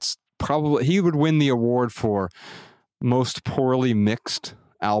music. It's probably, he would win the award for most poorly mixed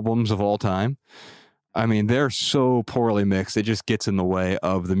albums of all time. I mean, they're so poorly mixed, it just gets in the way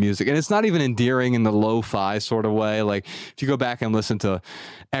of the music. And it's not even endearing in the lo-fi sort of way. Like, if you go back and listen to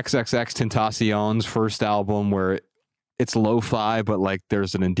XXXTentacion's first album where it's lo-fi, but like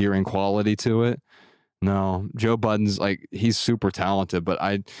there's an endearing quality to it. No, Joe Budden's like, he's super talented, but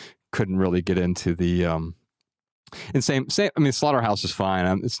I couldn't really get into the, and same, I mean, Slaughterhouse is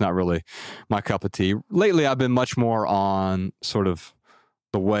fine. It's not really my cup of tea. Lately, I've been much more on sort of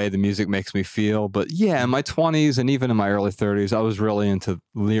the way the music makes me feel. But yeah, in my 20s and even in my early 30s, I was really into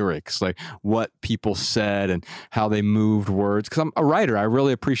lyrics, like what people said and how they moved words. Because I'm a writer. I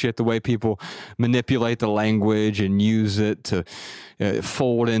really appreciate the way people manipulate the language and use it to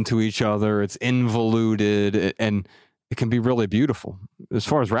fold into each other. It's involuted. And it can be really beautiful. As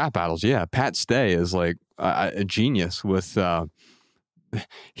far as rap battles, yeah, Pat Stay is like a genius with.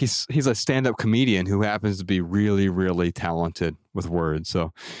 He's a stand-up comedian who happens to be really, really talented with words.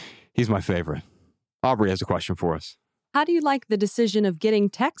 So he's my favorite. Aubrey has a question for us. How do you like the decision of getting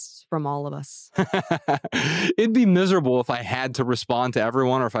texts from all of us? It'd be miserable if I had to respond to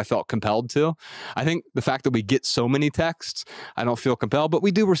everyone or if I felt compelled to. I think the fact that we get so many texts, I don't feel compelled, but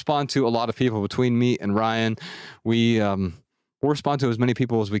we do respond to a lot of people. Between me and Ryan, we'll respond to as many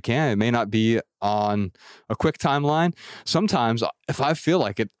people as we can. It may not be on a quick timeline. Sometimes if I feel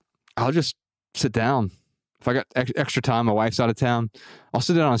like it, I'll just sit down. If I got extra time, my wife's out of town, I'll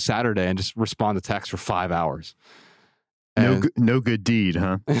sit down on Saturday and just respond to text for 5 hours. No good deed,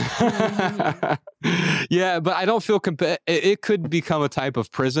 huh? Yeah, but I don't feel it could become a type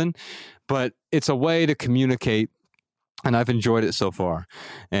of prison, but it's a way to communicate, and I've enjoyed it so far.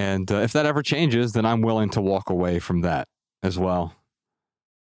 And if that ever changes, then I'm willing to walk away from that as well.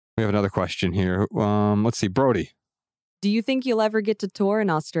 We have another question here. Let's see, Brody. Do you think you'll ever get to tour in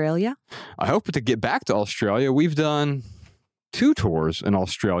Australia? I hope to get back to Australia. We've done 2 tours in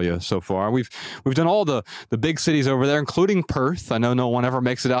Australia so far. We've done all the big cities over there, including Perth. I know no one ever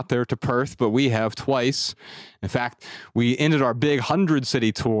makes it out there to Perth, but we have twice. In fact, we ended our big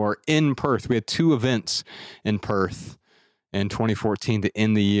 100-city tour in Perth. We had 2 events in Perth in 2014 to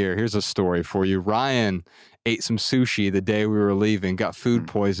end the year. Here's a story for you. Ryan ate some sushi the day we were leaving, got food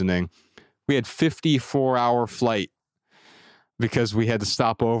poisoning. We had 54-hour flight because we had to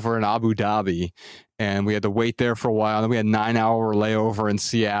stop over in Abu Dhabi, and we had to wait there for a while. Then we had 9-hour layover in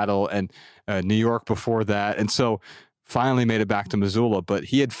Seattle and New York before that. And so finally made it back to Missoula, but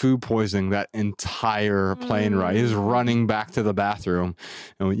he had food poisoning that entire plane ride. He was running back to the bathroom.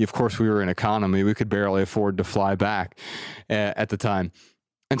 And of course, we were in economy. We could barely afford to fly back at the time.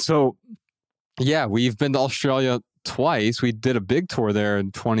 And so, yeah, we've been to Australia twice. We did a big tour there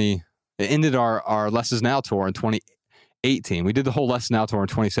in it ended our Less Is Now tour in 2018. We did the whole Less Is Now tour in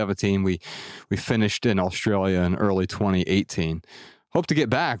 2017. We finished in Australia in early 2018. Hope to get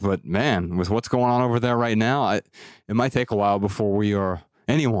back, but man, with what's going on over there right now, it might take a while before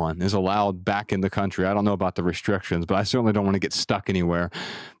anyone is allowed back in the country. I don't know about the restrictions, but I certainly don't want to get stuck anywhere.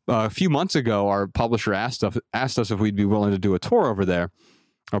 A few months ago, our publisher asked us if we'd be willing to do a tour over there.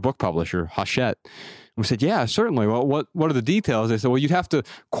 Our book publisher, Hachette. We said, yeah, certainly. Well, what are the details? They said, well, you'd have to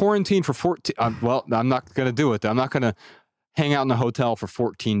quarantine for 14. Well, I'm not going to do it. I'm not going to hang out in a hotel for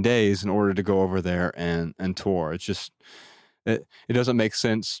 14 days in order to go over there and tour. It's just, it doesn't make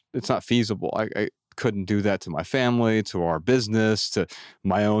sense. It's not feasible. I couldn't do that to my family, to our business, to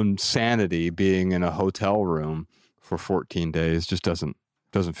my own sanity. Being in a hotel room for 14 days just doesn't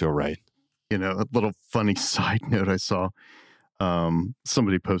feel right. You know, a little funny side note I saw.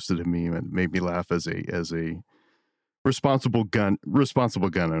 Somebody posted a meme and made me laugh as a responsible gun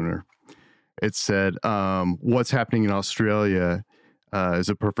owner. It said, what's happening in Australia is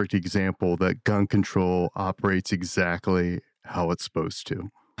a perfect example that gun control operates exactly how it's supposed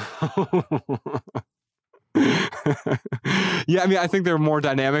to. Yeah, I mean, I think there are more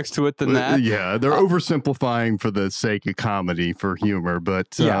dynamics to it than that. Yeah, they're oversimplifying for the sake of comedy, for humor,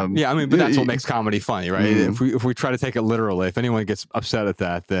 but I mean, but that's what makes comedy funny, right? If we try to take it literally, if anyone gets upset at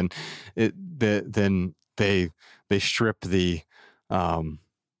that, then they strip the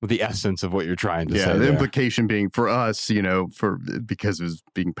essence of what you're trying to say. Yeah, the there. implication being for us, because it was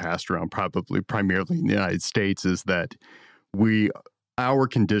being passed around primarily in the United States, is that our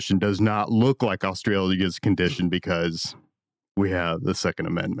condition does not look like Australia's condition because we have the Second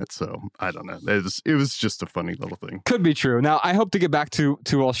Amendment. So I don't know. It was just a funny little thing. Could be true. Now, I hope to get back to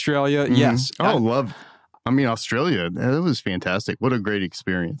Australia. Mm-hmm. Yes. Australia, that was fantastic. What a great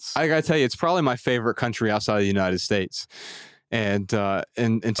experience. I got to tell you, it's probably my favorite country outside of the United States. And so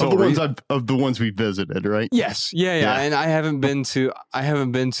of the ones we visited, right? Yes. Yeah. And I haven't been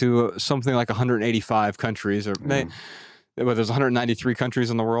to something like 185 countries well, there's 193 countries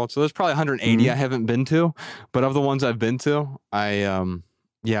in the world, so there's probably 180 I haven't been to. But of the ones I've been to, I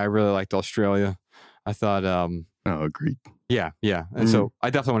really liked Australia. I thought, agreed. Yeah, and so I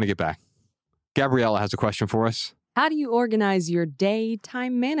definitely want to get back. Gabriella has a question for us. How do you organize your day,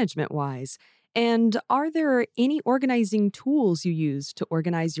 time management wise? And are there any organizing tools you use to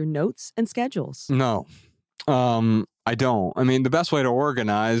organize your notes and schedules? No. I don't. I mean, the best way to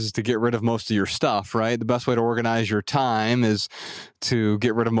organize is to get rid of most of your stuff, right? The best way to organize your time is to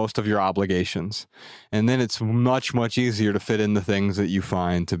get rid of most of your obligations. And then it's much, much easier to fit in the things that you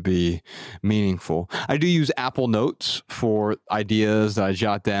find to be meaningful. I do use Apple Notes for ideas that I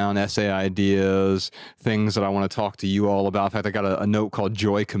jot down, essay ideas, things that I want to talk to you all about. In fact, I got a note called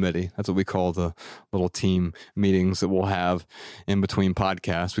Joy Committee. That's what we call the little team meetings that we'll have in between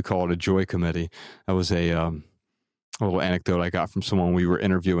podcasts. We call it a Joy Committee. That was a little anecdote I got from someone we were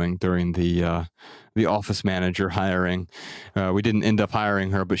interviewing during the office manager hiring. We didn't end up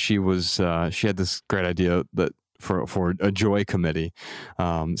hiring her, but she had this great idea that for a joy committee,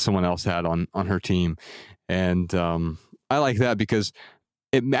 someone else had on her team, and I like that because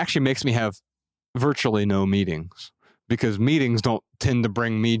it actually makes me have virtually no meetings, because meetings don't tend to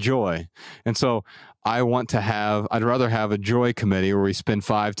bring me joy, and so I'd rather have a joy committee where we spend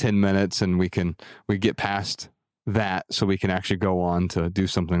 5-10 minutes and we get past that so we can actually go on to do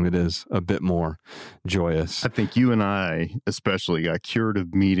something that is a bit more joyous. I think you and I especially got cured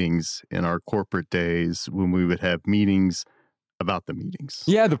of meetings in our corporate days when we would have meetings about the meetings.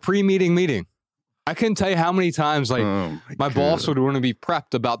 Yeah, the pre-meeting meeting. I couldn't tell you how many times my boss would want to be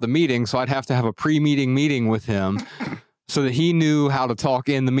prepped about the meeting, so I'd have to have a pre-meeting meeting with him so that he knew how to talk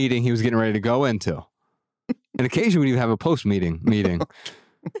in the meeting he was getting ready to go into. And occasionally we'd even have a post-meeting meeting.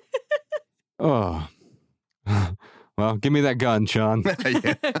 Oh. Well, give me that gun, Sean.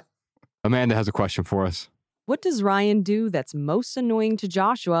 Yeah. Amanda has a question for us. What does Ryan do that's most annoying to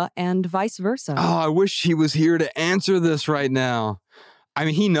Joshua and vice versa? Oh, I wish he was here to answer this right now. I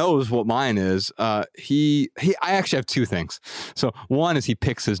mean, he knows what mine is. I actually have two things. So one is he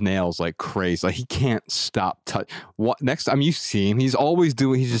picks his nails like crazy. Like he can't stop next time you see him, he's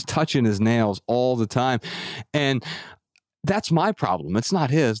just touching his nails all the time. And that's my problem. It's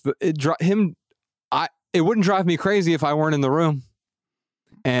not his. It wouldn't drive me crazy if I weren't in the room.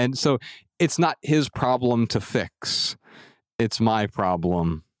 And so it's not his problem to fix. It's my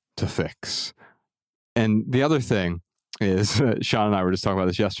problem to fix. And the other thing is, Sean and I were just talking about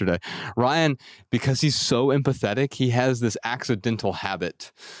this yesterday. Ryan, because he's so empathetic, he has this accidental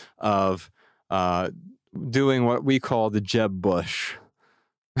habit of doing what we call the Jeb Bush.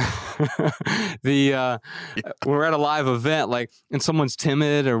 We're at a live event, and someone's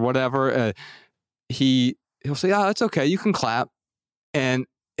timid or whatever, he'll say, "Oh, it's okay, you can clap," and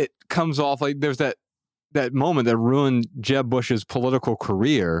it comes off like there's that moment that ruined Jeb Bush's political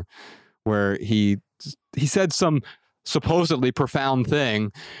career, where he said some supposedly profound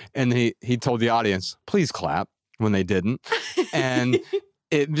thing, and he told the audience, "Please clap," when they didn't, and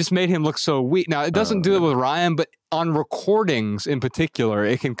it just made him look so weak. Now it doesn't do it with Ryan, but on recordings in particular,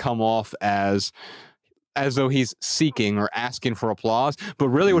 it can come off as though he's seeking or asking for applause. But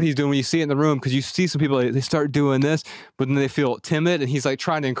really what he's doing when you see it in the room, because you see some people, they start doing this, but then they feel timid, and he's like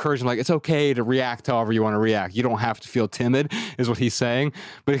trying to encourage them, like, it's okay to react however you want to react. You don't have to feel timid, is what he's saying,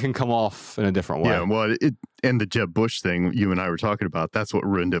 but it can come off in a different way. Yeah, well, and the Jeb Bush thing you and I were talking about, that's what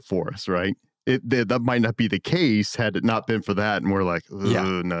ruined it for us, right? That might not be the case had it not been for that, and we're like,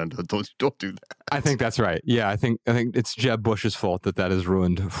 no, don't do that. I think that's right. Yeah, I think it's Jeb Bush's fault that is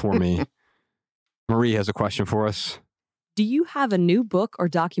ruined for me. Marie has a question for us. Do you have a new book or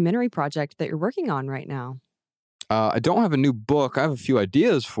documentary project that you're working on right now? I don't have a new book. I have a few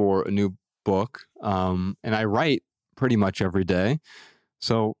ideas for a new book, and I write pretty much every day.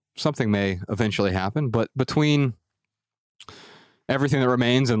 So something may eventually happen. But between Everything That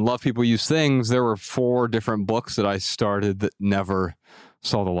Remains and Love People Use Things, there were 4 different books that I started that never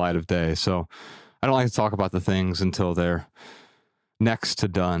saw the light of day. So I don't like to talk about the things until they're next to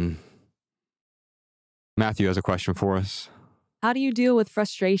done. Matthew has a question for us. How do you deal with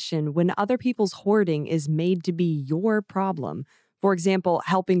frustration when other people's hoarding is made to be your problem? For example,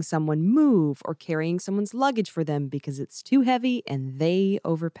 helping someone move or carrying someone's luggage for them because it's too heavy and they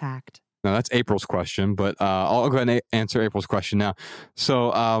overpacked. Now, that's April's question, but I'll go ahead and answer April's question now.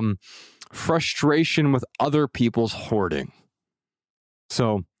 So, frustration with other people's hoarding.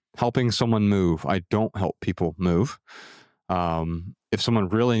 So, helping someone move. I don't help people move. If someone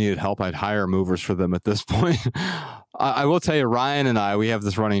really needed help, I'd hire movers for them at this point. I will tell you, Ryan and we have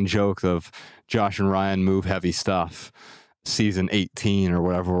this running joke of Josh and Ryan move heavy stuff, season 18 or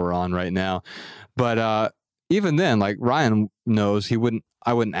whatever we're on right now. But even then, like Ryan knows,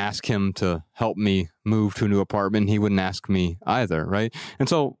 I wouldn't ask him to help me move to a new apartment. He wouldn't ask me either, right? And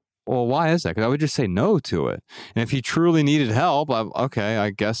so, well, why is that? Because I would just say no to it. And if he truly needed help, okay,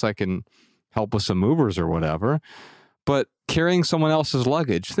 I guess I can help with some movers or whatever. But carrying someone else's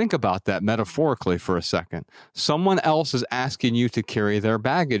luggage, think about that metaphorically for a second. Someone else is asking you to carry their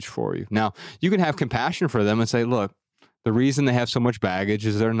baggage for you. Now, you can have compassion for them and say, look, The reason they have so much baggage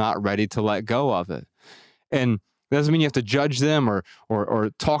is they're not ready to let go of it. And that doesn't mean you have to judge them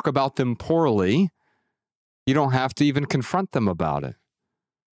or talk about them poorly. You don't have to even confront them about it.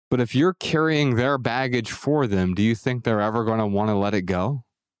 But if you're carrying their baggage for them, do you think they're ever going to want to let it go?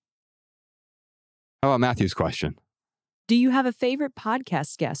 How about Matthew's question? Do you have a favorite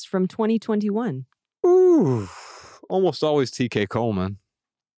podcast guest from 2021? Ooh, almost always TK Coleman.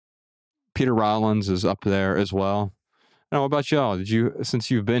 Peter Rollins is up there as well. Now, what about y'all?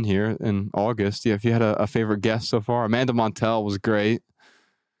 Since you've been here in August, if you had a favorite guest so far? Amanda Montell was great.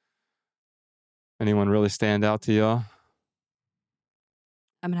 Anyone really stand out to y'all?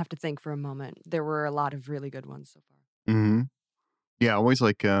 I'm going to have to think for a moment. There were a lot of really good ones so far. Mm-hmm. Yeah, I always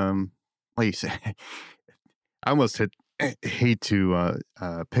like you say, I almost hate to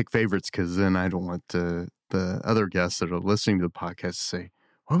pick favorites because then I don't want the other guests that are listening to the podcast to say,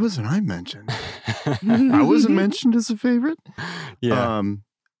 why wasn't I mentioned? I wasn't mentioned as a favorite. Yeah.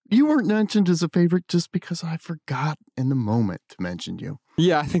 You weren't mentioned as a favorite just because I forgot in the moment to mention you.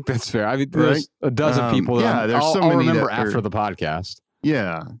 Yeah, I think that's fair. I mean, there's a dozen people that I'll remember after the podcast.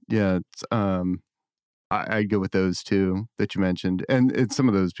 Yeah. It's, I'd go with those two that you mentioned, and it's some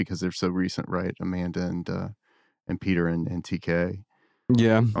of those because they're so recent, right? Amanda and Peter and TK.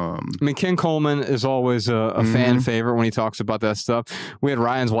 Yeah, I mean, Ken Coleman is always a fan favorite when he talks about that stuff. We had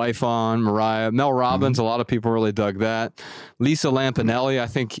Ryan's wife on, Mariah, Mel Robbins. A lot of people really dug that. Lisa Lampanelli, I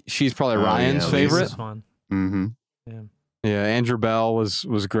think she's probably Ryan's favorite. This one. Yeah, Andrew Bell was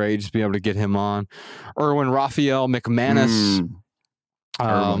great. Just being able to get him on. Erwin Raphael McManus.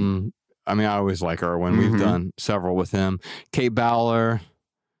 I mean, I always like Erwin. We've done several with him. Kate Bowler,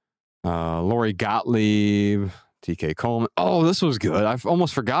 Lori Gottlieb, TK Coleman. Oh, this was good. I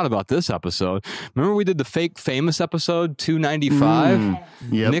almost forgot about this episode. Remember we did the fake famous episode 295?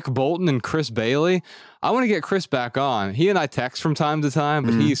 Yep. Nick Bolton and Chris Bailey. I want to get Chris back on. He and I text from time to time,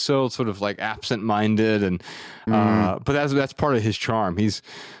 but he's so sort of like absent-minded, and but that's part of his charm. He's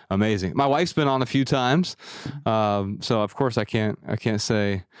amazing. My wife's been on a few times, so of course I can't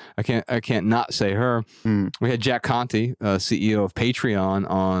not say her. We had Jack Conte, CEO of Patreon,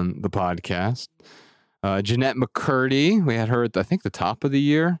 on the podcast. Jeanette McCurdy, we had her at, I think, the top of the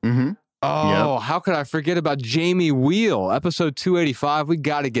year. Oh, how could I forget about Jamie Wheel, episode 285? We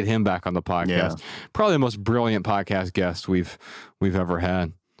got to get him back on the podcast. Yeah. Probably the most brilliant podcast guest we've ever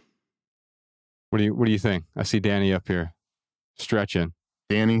had. What do you think? I see Danny up here stretching.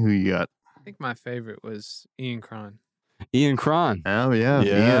 Danny, who you got? I think my favorite was Ian Cron. Ian Cron. Oh yeah,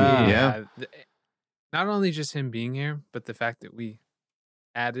 Yeah. Ian, yeah. Not only just him being here, but the fact that we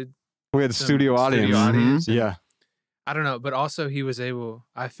added. We had the some studio audience. and Yeah. I don't know, but also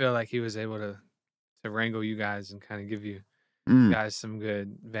I feel like he was able to wrangle you guys and kind of give you guys some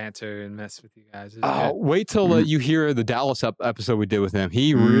good banter and mess with you guys. Oh, wait till you hear the Dallas episode we did with him.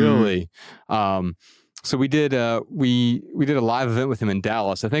 He really, so we did a live event with him in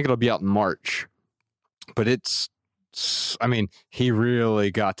Dallas. I think it'll be out in March, but he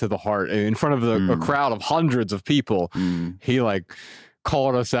really got to the heart in front of a crowd of hundreds of people. He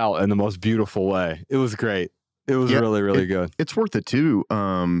called us out in the most beautiful way. It was great. It was really, really good. It's worth it too,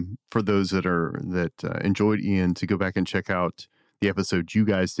 for those that enjoyed Ian, to go back and check out the episode you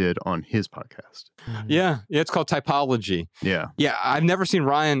guys did on his podcast. Yeah, it's called Typology. Yeah. I've never seen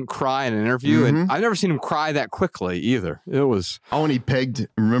Ryan cry in an interview, and I've never seen him cry that quickly either. It was. Oh, and he pegged.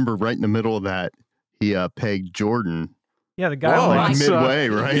 Remember, right in the middle of that, he pegged Jordan. Yeah, the guy midway,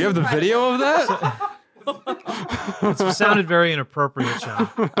 right? You have the video of that? It sounded very inappropriate, Sean.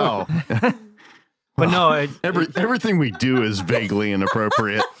 Oh. But no, everything we do is vaguely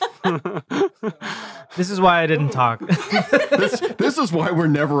inappropriate. This is why I didn't talk. This is why we're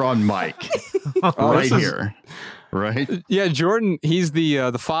never on mic. Here. Right? Yeah, Jordan, he's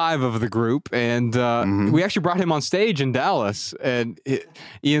the five of the group, and we actually brought him on stage in Dallas, and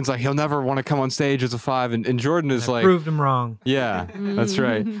Ian's like, he'll never want to come on stage as a five, and Jordan is like... proved him wrong. Yeah, that's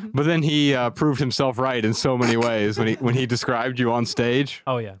right. But then he proved himself right in so many ways when he described you on stage.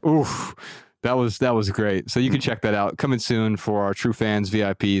 Oh, yeah. Oof. That was great. So you can check that out. Coming soon for our True Fans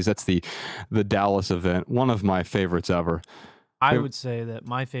VIPs. That's the Dallas event. One of my favorites ever. I would say that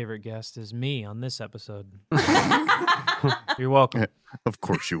my favorite guest is me on this episode. You're welcome. Of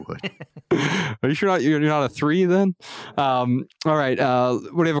course you would. Are you sure you're not a 3 then? All right.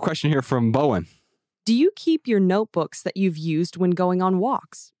 We have a question here from Bowen. Do you keep your notebooks that you've used when going on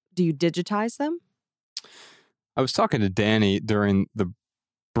walks? Do you digitize them? I was talking to Danny during the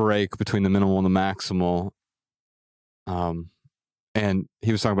break between the minimal and the maximal. And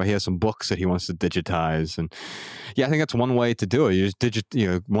he was talking about he has some books that he wants to digitize. And yeah, I think that's one way to do it. You just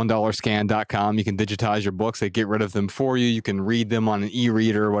 $1scan.com. You can digitize your books. They get rid of them for you. You can read them on an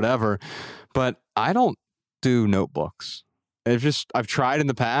e-reader or whatever. But I don't do notebooks. I've tried in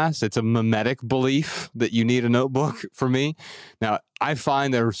the past. It's a mimetic belief that you need a notebook for me. Now, I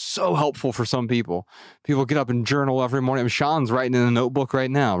find they're so helpful for some people. People get up and journal every morning. Sean's writing in a notebook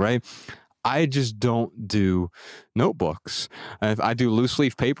right now, right? I just don't do notebooks. I do loose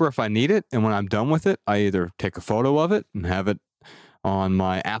leaf paper if I need it. And when I'm done with it, I either take a photo of it and have it on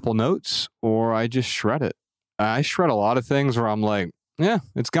my Apple Notes, or I just shred it. I shred a lot of things where I'm like, yeah,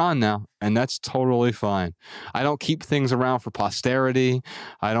 it's gone now. And that's totally fine. I don't keep things around for posterity.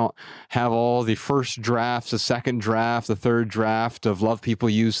 I don't have all the first drafts, the second draft, the third draft of Love People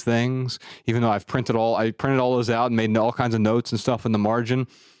Use Things, even though I printed all those out and made all kinds of notes and stuff in the margin.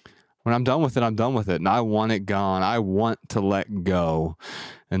 When I'm done with it, I'm done with it. And I want it gone. I want to let go.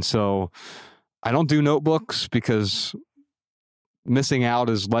 And so I don't do notebooks because missing out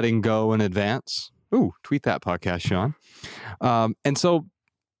is letting go in advance. Ooh, tweet that podcast, Sean. And so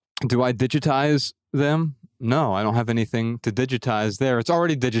do I digitize them? No, I don't have anything to digitize there. It's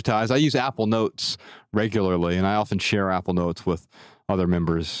already digitized. I use Apple Notes regularly, and I often share Apple Notes with other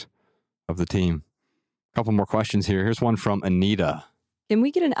members of the team. A couple more questions here. Here's one from Anita. Can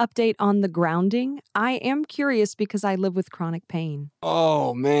we get an update on the grounding? I am curious because I live with chronic pain.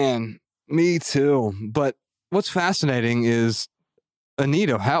 Oh, man. Me too. But what's fascinating is,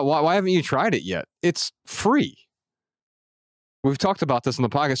 Anita, why haven't you tried it yet? It's free. We've talked about this on the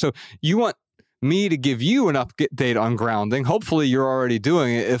podcast. So you want me to give you an update on grounding. Hopefully you're already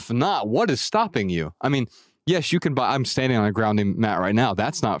doing it. If not, what is stopping you? I mean, yes, you can buy. I'm standing on a grounding mat right now.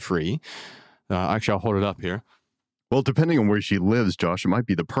 That's not free. Actually, I'll hold it up here. Well, depending on where she lives, Josh, it might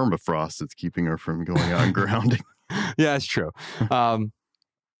be the permafrost that's keeping her from going out and grounding. Yeah, it's true.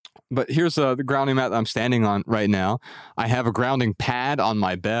 But here's the grounding mat that I'm standing on right now. I have a grounding pad on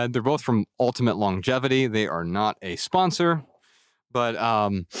my bed. They're both from Ultimate Longevity. They are not a sponsor. But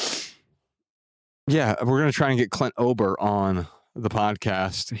yeah, we're going to try and get Clint Ober on the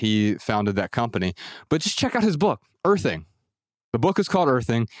podcast. He founded that company. But just check out his book, Earthing. The book is called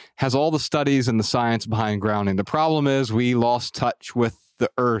Earthing, has all the studies and the science behind grounding. The problem is we lost touch with the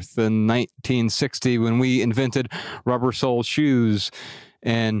earth in 1960 when we invented rubber-soled shoes,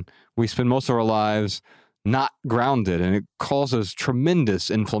 and we spend most of our lives not grounded, and it causes tremendous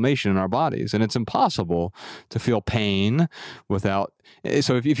inflammation in our bodies, and it's impossible to feel pain without.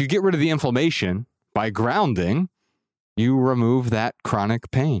 So if you get rid of the inflammation by grounding, you remove that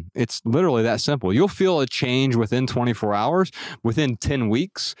chronic pain. It's literally that simple. You'll feel a change within 24 hours. Within 10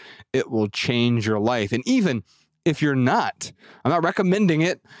 weeks, it will change your life. And even if you're not, I'm not recommending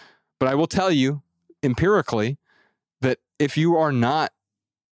it, but I will tell you empirically that if you are not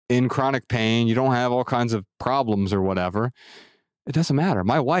in chronic pain, you don't have all kinds of problems or whatever, it doesn't matter.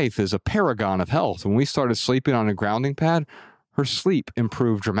 My wife is a paragon of health. When we started sleeping on a grounding pad, her sleep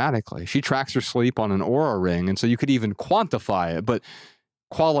improved dramatically. She tracks her sleep on an Oura ring, and so you could even quantify it, but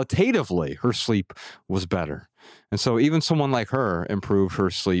qualitatively, her sleep was better. And so even someone like her improved her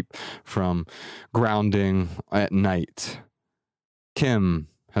sleep from grounding at night. Kim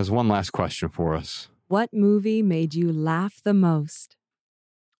has one last question for us. What movie made you laugh the most?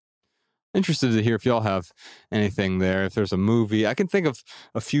 Interested to hear if y'all have anything there. If there's a movie, I can think of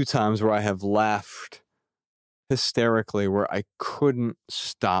a few times where I have laughed hysterically, where I couldn't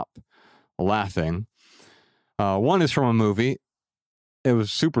stop laughing. One is from a movie. It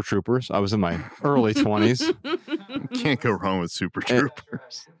was Super Troopers. I was in my early 20s. Can't go wrong with Super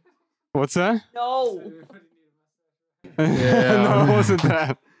Troopers. What's that? No. Yeah. No, it wasn't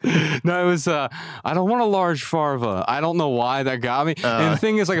that. No, it was, I don't want a large farva. I don't know why that got me. And the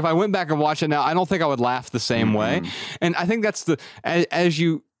thing is, like, if I went back and watched it now, I don't think I would laugh the same way. And I think that's as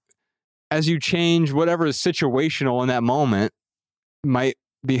you change, whatever is situational in that moment might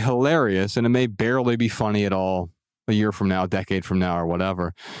be hilarious, and it may barely be funny at all a year from now, a decade from now, or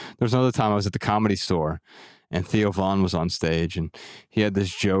whatever. There's another time I was at the Comedy Store, and Theo Von was on stage, and he had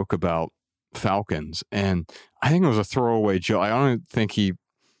this joke about falcons, and I think it was a throwaway joke. I don't think he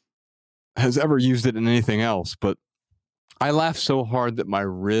has ever used it in anything else, but I laughed so hard that my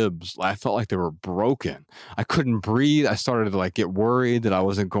ribs, I felt like they were broken. I couldn't breathe. I started to get worried that I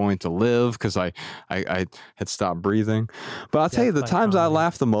wasn't going to live because I had stopped breathing. But I'll tell you, the times I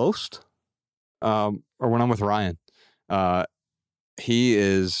laugh the most are when I'm with Ryan. He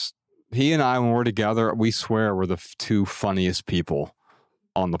and I, when we're together, we swear we're the two funniest people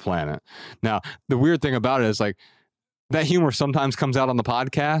on the planet. Now, the weird thing about it is that humor sometimes comes out on the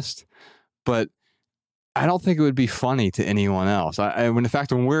podcast, but I don't think it would be funny to anyone else. In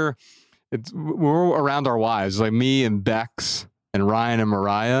fact, when we're around our wives, like me and Bex and Ryan and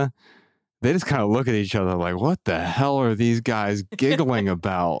Mariah, they just kind of look at each other like, what the hell are these guys giggling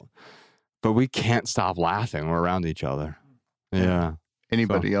about? But we can't stop laughing. We're around each other. Yeah.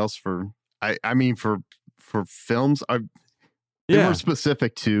 Anybody else for films? They weren't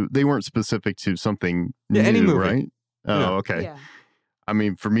specific to something new, any movie. Right? Oh, Yeah. okay. Yeah. I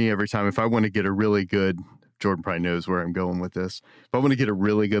mean, for me, every time, if I want to get a really good, Jordan probably knows where I'm going with this. If I want to get a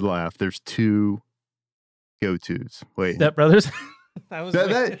really good laugh, there's two go-tos. Wait, Step Brothers.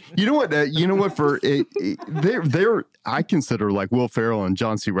 you know what? For they're I consider like Will Ferrell and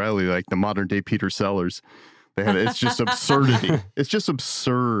John C. Reilly like the modern day Peter Sellers. It's just absurdity. It's just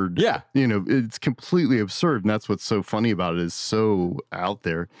absurd. Yeah. It's completely absurd, and that's what's so funny about it. Is so out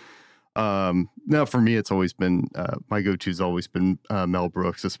there. Now for me, it's always been my go-to's always been Mel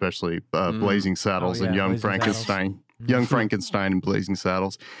Brooks, especially Blazing Saddles and Young Blazing Frankenstein. Young Frankenstein and Blazing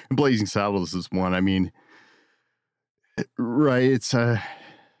Saddles. And Blazing Saddles is one. I mean, right? It's some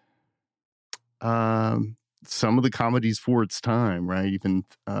of the comedies for its time, right? Even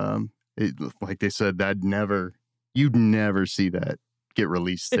like they said, you'd never see that get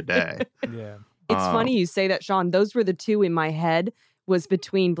released today. Yeah. It's funny you say that, Sean. Those were the two in my head, was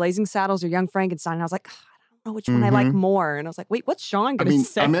between Blazing Saddles or Young Frankenstein. And I was like, I don't know which one I like more. And I was like, wait, what's Sean going to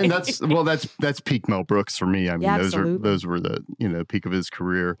say? I mean, that's peak Mel Brooks for me. I mean, those were the peak of his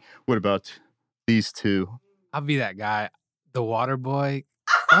career. What about these two? I'll be that guy, the Water Boy.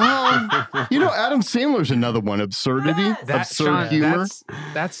 Adam Sandler's another one. Absurdity, absurd humor.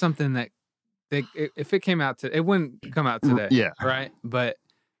 That's something that if it came out it wouldn't come out today. Yeah, right. But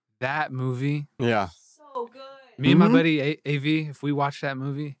that movie, so good. Me and my buddy AV, if we watch that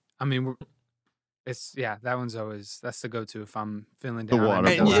movie, I mean, that one's always that's the go-to if I'm feeling down. The Water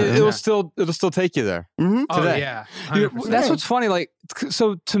And Boy. it'll still take you there. Mm-hmm. Oh today. yeah, That's what's funny. Like,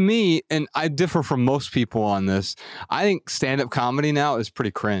 so to me, and I differ from most people on this. I think stand-up comedy now is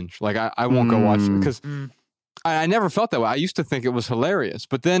pretty cringe. Like, I won't go watch it because I never felt that way. I used to think it was hilarious,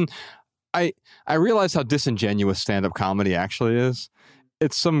 but then I realized how disingenuous stand-up comedy actually is.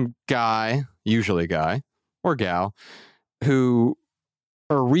 It's some guy, usually guy or gal, who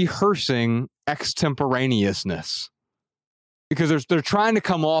are rehearsing extemporaneousness because they're trying to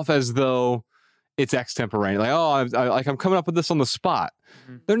come off as though it's extemporaneous. Like, I'm coming up with this on the spot.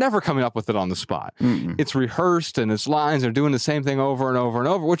 Mm-hmm. They're never coming up with it on the spot. Mm-mm. It's rehearsed and it's lines. They're doing the same thing over and over and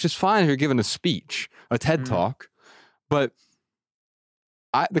over, which is fine if you're giving a speech, a TED talk. But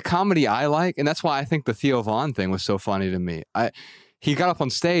the comedy I like, and that's why I think the Theo Von thing was so funny to me. He got up on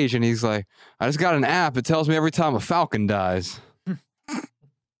stage and he's like, I just got an app. It tells me every time a falcon dies.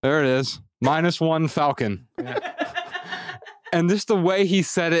 There it is. -1 falcon. And just the way he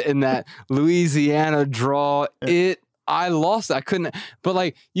said it in that Louisiana drawl, I lost it. I couldn't, but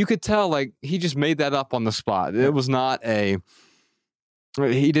like, you could tell, like, he just made that up on the spot. It was not he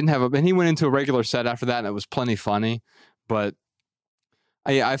didn't have and he went into a regular set after that and it was plenty funny. But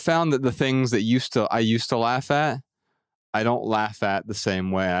I found that the things that I used to laugh at, I don't laugh at the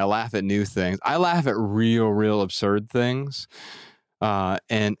same way. I laugh at new things. I laugh at real absurd things.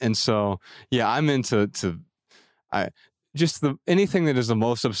 And so, yeah, I'm into anything that is the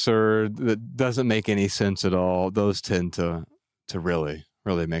most absurd, that doesn't make any sense at all. Those tend to really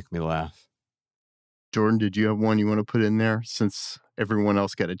make me laugh. Jordan, did you have one you want to put in there, since everyone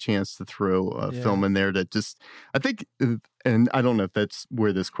else got a chance to throw a film in there that just, I think, and I don't know if that's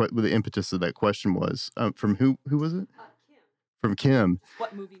where where the impetus of that question was. From who was it? Kim. From Kim.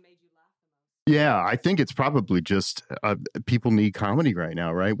 What movie made you laugh the most? Yeah, I think it's probably just people need comedy right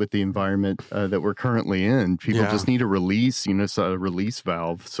now, right? With the environment that we're currently in, people just need a release, a release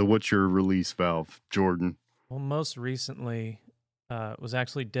valve. So what's your release valve, Jordan? Well, most recently was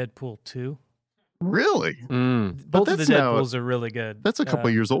actually Deadpool 2. Really? Both of the Deadpools are really good. That's a couple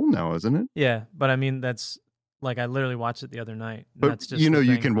of years old now, isn't it? Yeah, but I mean, that's like, I literally watched it the other night. But that's just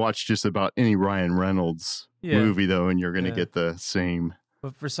you can watch just about any Ryan Reynolds movie though, and you're going to get the same.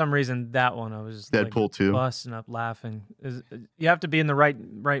 But for some reason, that one I was Deadpool 2 busting up laughing. You have to be in the right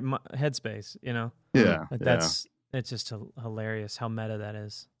headspace, Yeah, but it's just hilarious how meta that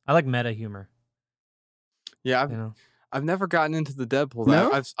is. I like meta humor. Yeah, I've never gotten into the Deadpool.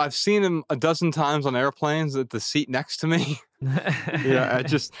 No? I've seen him a dozen times on airplanes at the seat next to me. Yeah,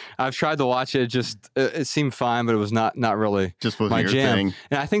 I've tried to watch it. It seemed fine, but it was not really just wasn't my your jam. thing.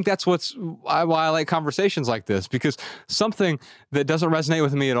 And I think that's why I like conversations like this, because something that doesn't resonate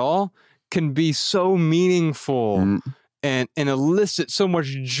with me at all can be so meaningful and elicit so much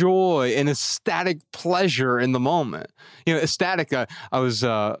joy and ecstatic pleasure in the moment. Ecstatic. I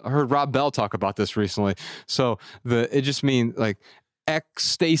heard Rob Bell talk about this recently. So it just means like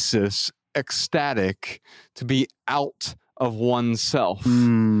ecstasis, ecstatic, to be out of oneself.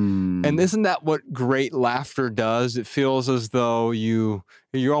 And isn't that what great laughter does? It feels as though you're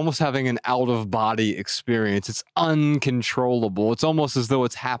almost having an out-of-body experience. It's uncontrollable. It's almost as though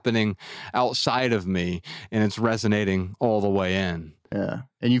it's happening outside of me, and it's resonating all the way in. Yeah.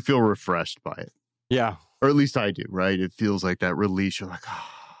 And you feel refreshed by it. Yeah. Or at least I do, right? It feels like that release. You're like,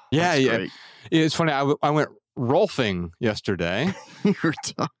 yeah. Great. It's funny. I went rolfing yesterday. You were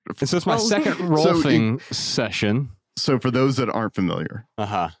talking about. And so it's my second rolfing session. So for those that aren't familiar,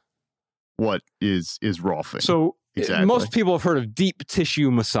 what is rolfing? So exactly. Most people have heard of deep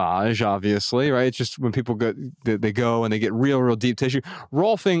tissue massage, obviously, right? It's just when people go and they get real deep tissue.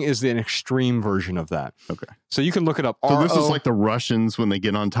 Rolfing is an extreme version of that. Okay. So you can look it up. So this is like the Russians when they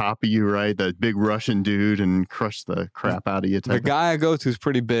get on top of you, right? That big Russian dude and crush the crap out of you. The guy I go to is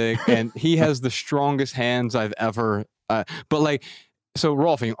pretty big, and he has the strongest hands I've ever. So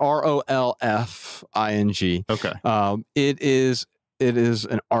rolfing, ROLFING. Okay. It is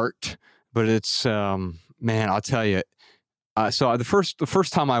an art, but it's man, I'll tell you. So the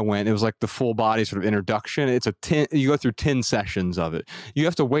first time I went, it was like the full body sort of introduction. You go through 10 sessions of it. You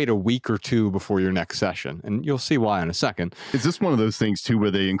have to wait a week or two before your next session, and you'll see why in a second. Is this one of those things too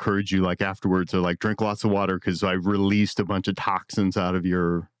where they encourage you like afterwards to like drink lots of water because I released a bunch of toxins out of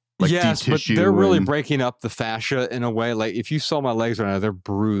your yes, but they're really breaking up the fascia in a way. Like if you saw my legs right now, they're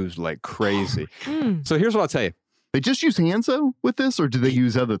bruised like crazy. So here's what I'll tell you. They just use hands though with this, or do they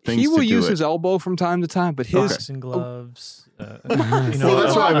use other things? He will use his elbow from time to time, but his boxing gloves. Well,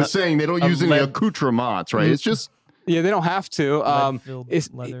 that's what I was saying. They don't use any accoutrements, right? It's just they don't have to.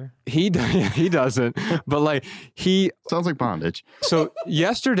 It's leather. He doesn't, but like sounds like bondage. So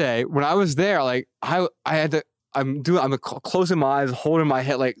yesterday when I was there, like I had to. I'm closing my eyes, holding my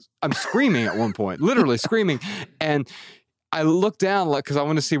head, like I'm screaming at one point, literally screaming. And I looked down, like, because I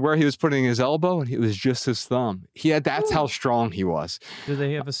wanted to see where he was putting his elbow, and it was just his thumb. That's how strong he was. Do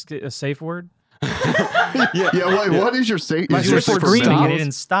they have a safe word? What is your safe? My safe word screaming. It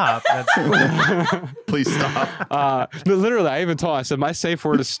didn't stop. Please stop. Literally, I even told him, I said, my safe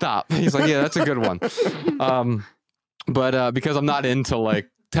word is stop. He's like, yeah, that's a good one. But because I'm not into like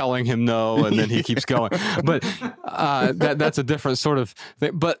telling him no, and then he keeps going. But that's a different sort of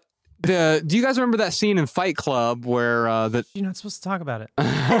thing. But do you guys remember that scene in Fight Club where you're not supposed to talk about it?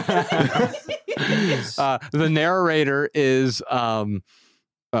 The narrator is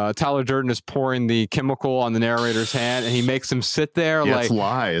Tyler Durden is pouring the chemical on the narrator's hand, and he makes him sit there. Yeah, it's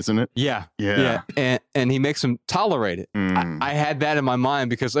lie, isn't it? Yeah. And he makes him tolerate it. I had that in my mind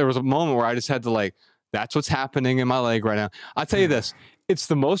because there was a moment where I just had to like, that's what's happening in my leg right now. I'll tell you this. It's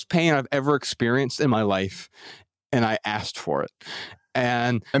the most pain I've ever experienced in my life, and I asked for it.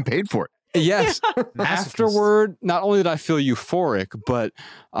 And paid for it. Yes. Afterward, not only did I feel euphoric, but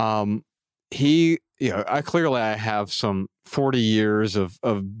I have some 40 years of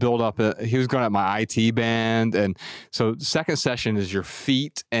build up. He was going at my IT band. And so the second session is your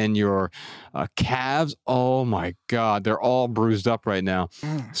feet and your calves. Oh my God. They're all bruised up right now.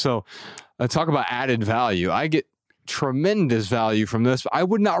 So talk about added value. I get tremendous value from this. I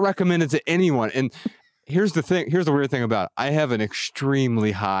would not recommend it to anyone. And here's the thing. Here's the weird thing about it. I have an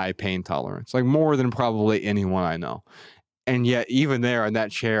extremely high pain tolerance, like more than probably anyone I know. And yet even there in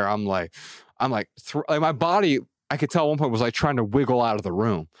that chair, I'm like my body, I could tell at one point was like trying to wiggle out of the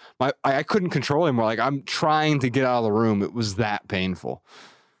room. I couldn't control him. Like I'm trying to get out of the room. It was that painful.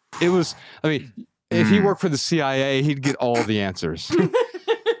 It was, if he worked for the CIA, he'd get all the answers.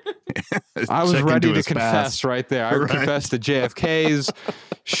 I was ready to confess right there. I confessed to JFK's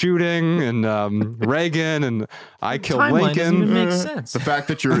shooting and Reagan, and I killed Lincoln. Doesn't even make sense. The fact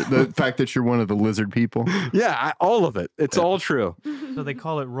that you're one of the lizard people. Yeah, all of it. It's all true. So they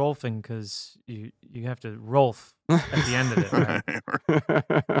call it rolfing because you have to rolf at the end of it.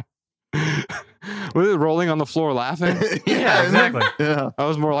 Right? Was it rolling on the floor laughing? Yeah, exactly. Yeah. I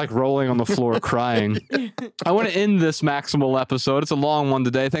was more like rolling on the floor crying. I want to end this Maximal episode. It's a long one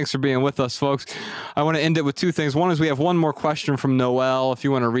today. Thanks for being with us, folks. I want to end it with two things. One is we have one more question from Noel. If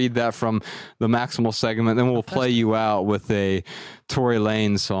you want to read that from the Maximal segment, then we'll play you out with a Tory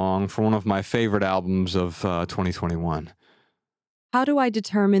Lanez song for one of my favorite albums of 2021. How do I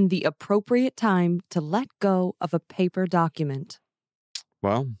determine the appropriate time to let go of a paper document?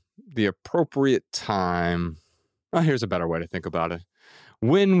 Well, the appropriate time. Well, here's a better way to think about it.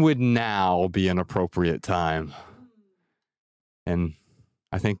 When would now be an appropriate time? And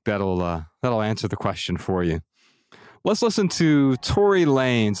I think that'll answer the question for you. let's listen to Tory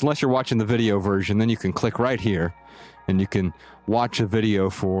Lanez. Unless you're watching the video version, then you can click right here and you can watch a video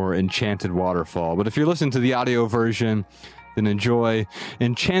for Enchanted Waterfall. But if you're listening to the audio version, then enjoy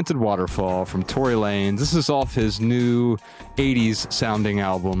Enchanted Waterfall from Tory Lanez. This is off his new 80s sounding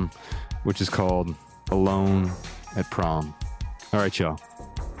album, which is called Alone at Prom. All right, y'all.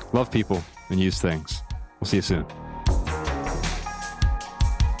 Love people and use things. We'll see you soon.